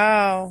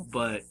 Wow.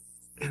 but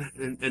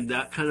and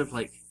that kind of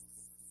like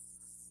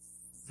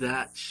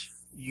that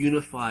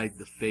unified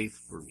the faith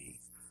for me.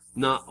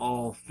 Not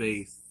all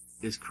faith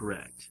is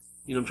correct.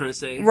 You know what I'm trying to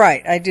say?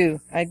 Right. I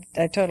do. I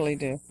totally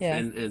do. Yeah.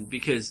 And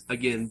because,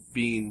 again,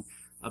 being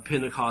a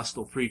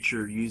Pentecostal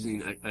preacher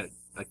using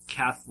a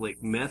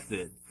Catholic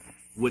method,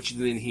 which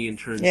then he in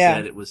turn Yeah.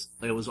 said it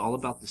was all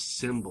about the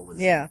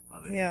symbolism Yeah.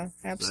 of it. Yeah. So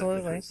that's what I'm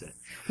Absolutely. trying to say.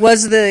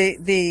 Was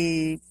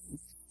the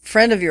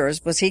friend of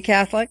yours, was he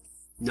Catholic?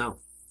 No.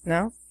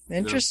 No?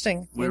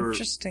 Interesting. We were-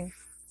 Interesting.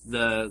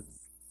 The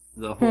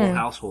whole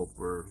household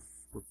were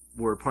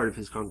a part of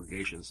his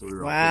congregation, so we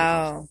were all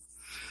Wow. Pentecostal.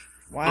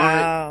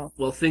 Wow. right.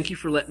 Well, thank you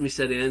for letting me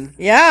sit in.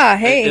 Yeah.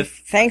 Hey,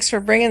 If- thanks for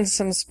bringing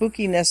some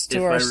spookiness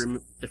to us.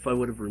 If I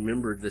would have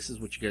remembered this is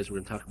what you guys were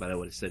going to talk about, I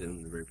would have said it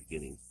in the very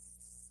beginning.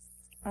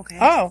 Okay.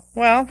 Oh,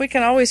 well, we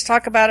can always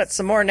talk about it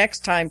some more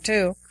next time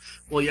too.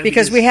 Well, yeah,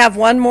 Because we have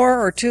one more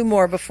or two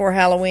more before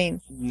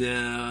Halloween.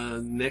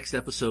 next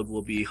episode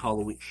will be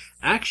Halloween.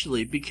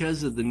 Actually,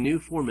 because of the new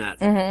format,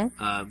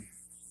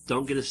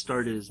 Don't Get Us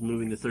Started is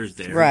moving to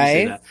Thursday. I heard you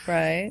say Right. that.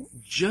 Right.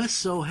 Just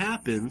so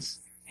happens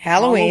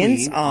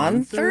Halloween's Halloween on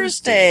on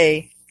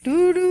Thursday.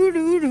 Do do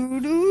do do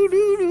do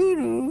do do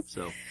do.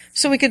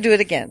 So we could do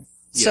it again.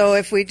 So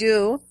Yes. if we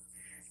do,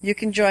 you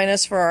can join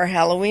us for our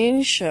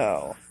Halloween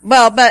show.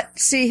 Well, but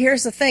see,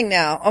 here's the thing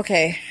now.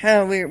 Okay,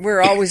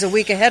 we're always a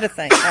week ahead of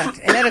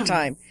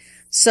time.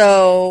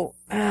 So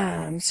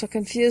I'm so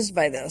confused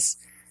by this.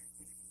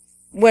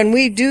 When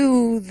we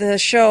do the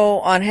show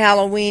on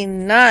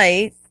Halloween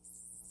night,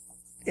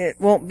 it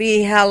won't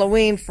be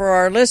Halloween for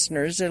our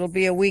listeners. It'll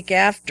be a week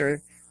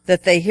after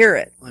that they hear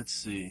it. let's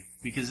see,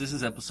 because this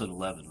is episode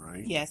 11,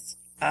 right? Yes.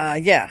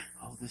 Yeah.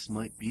 Oh, this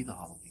might be the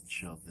Halloween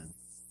show then.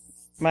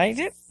 Might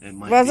it? It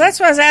might Well, be. that's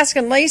what I was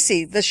asking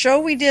Lacey. The show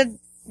we did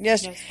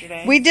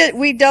Yesterday.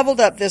 we doubled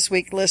up this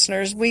week,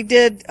 listeners. We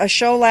did a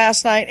show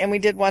last night and we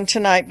did one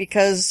tonight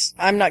because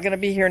I'm not going to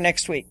be here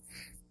next week.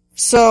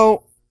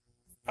 So,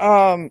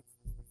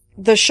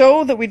 the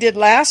show that we did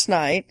last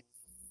night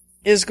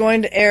is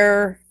going to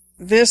air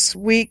this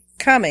week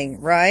coming,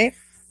 right?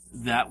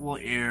 That will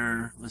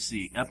air, let's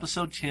see,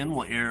 episode 10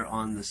 will air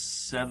on the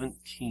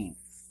 17th.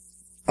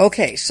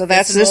 Okay, so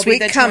that's this will be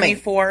week the coming.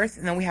 24th,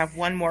 and then we have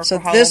one more So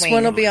for Halloween. this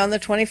one will be on the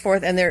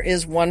 24th, and there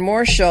is one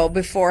more show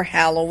before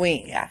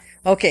Halloween. Yeah.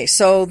 Okay,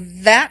 so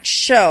that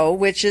show,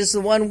 which is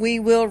the one we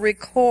will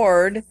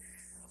record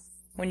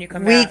when you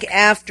come week back.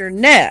 after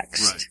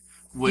next,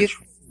 Right.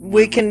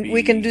 we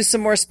can do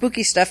some more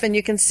spooky stuff, and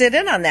you can sit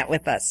in on that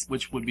with us.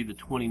 Which would be the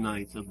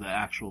 29th of the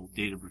actual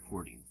date of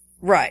recording.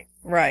 Right,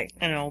 right.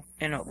 And it'll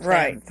play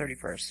Right. on the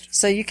 31st.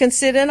 So you can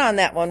sit in on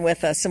that one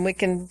with us, and we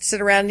can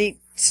sit around and eat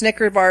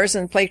Snicker bars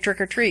and play trick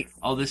or treat.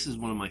 Oh, this is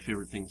one of my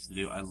favorite things to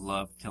do. I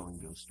love telling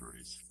ghost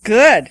stories.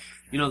 Good.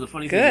 You know, the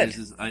funny Good.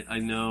 thing is I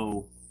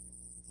know,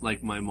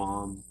 like, my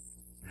mom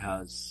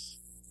has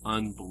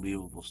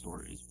unbelievable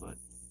stories, but,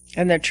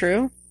 And they're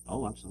true?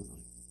 oh, absolutely.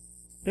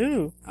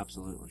 Ooh.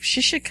 Absolutely.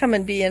 She should come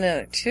and be in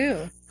it,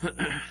 too.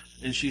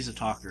 And she's a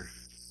talker.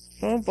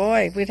 Oh,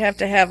 boy. We'd have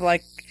to have,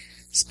 like,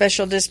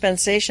 special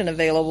dispensation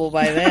available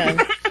by then.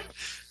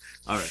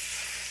 All right.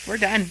 We're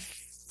done.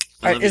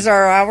 I love Is you.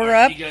 our hour All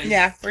right, up? you guys-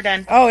 Yeah, we're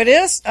done. Oh, it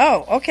is?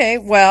 Oh, okay.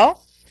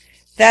 Well,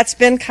 that's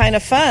been kind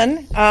of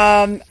fun.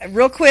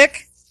 Real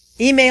quick,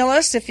 email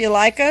us if you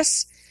like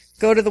us.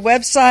 Go to the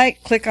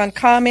website, click on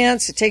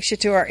comments. It takes you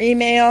to our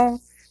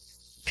email.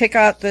 Pick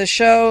out the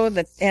show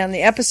and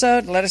the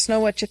episode. Let us know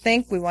what you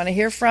think. We want to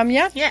hear from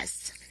you.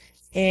 Yes.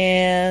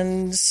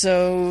 And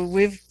so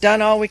we've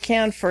done all we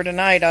can for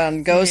tonight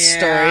on ghost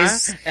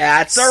stories.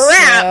 That's a So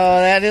wrap.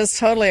 that is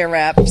totally a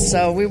wrap.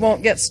 So we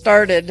won't get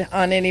started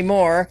on any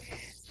more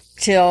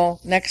till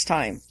next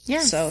time.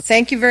 Yes. So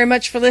thank you very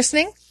much for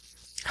listening.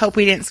 Hope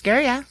we didn't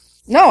scare ya.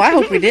 No, I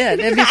hope we did.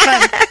 It'd be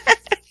fun.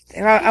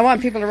 I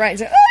want people to write and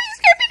say, "Oh, you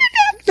scared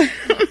me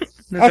to death."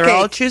 Those Okay. are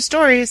all true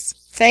stories.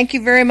 Thank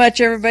you very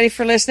much, everybody,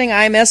 for listening.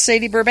 I'm S.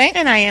 Sadie Burbank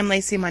And I am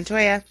Lacey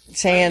Montoya.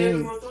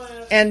 saying,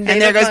 And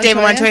there goes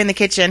David Montoya in the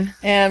kitchen.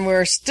 and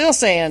we're still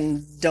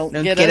saying, don't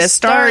Don't get us us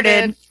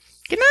started.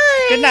 Good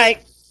night. Good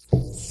night.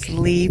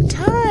 Sleep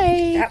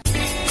tight.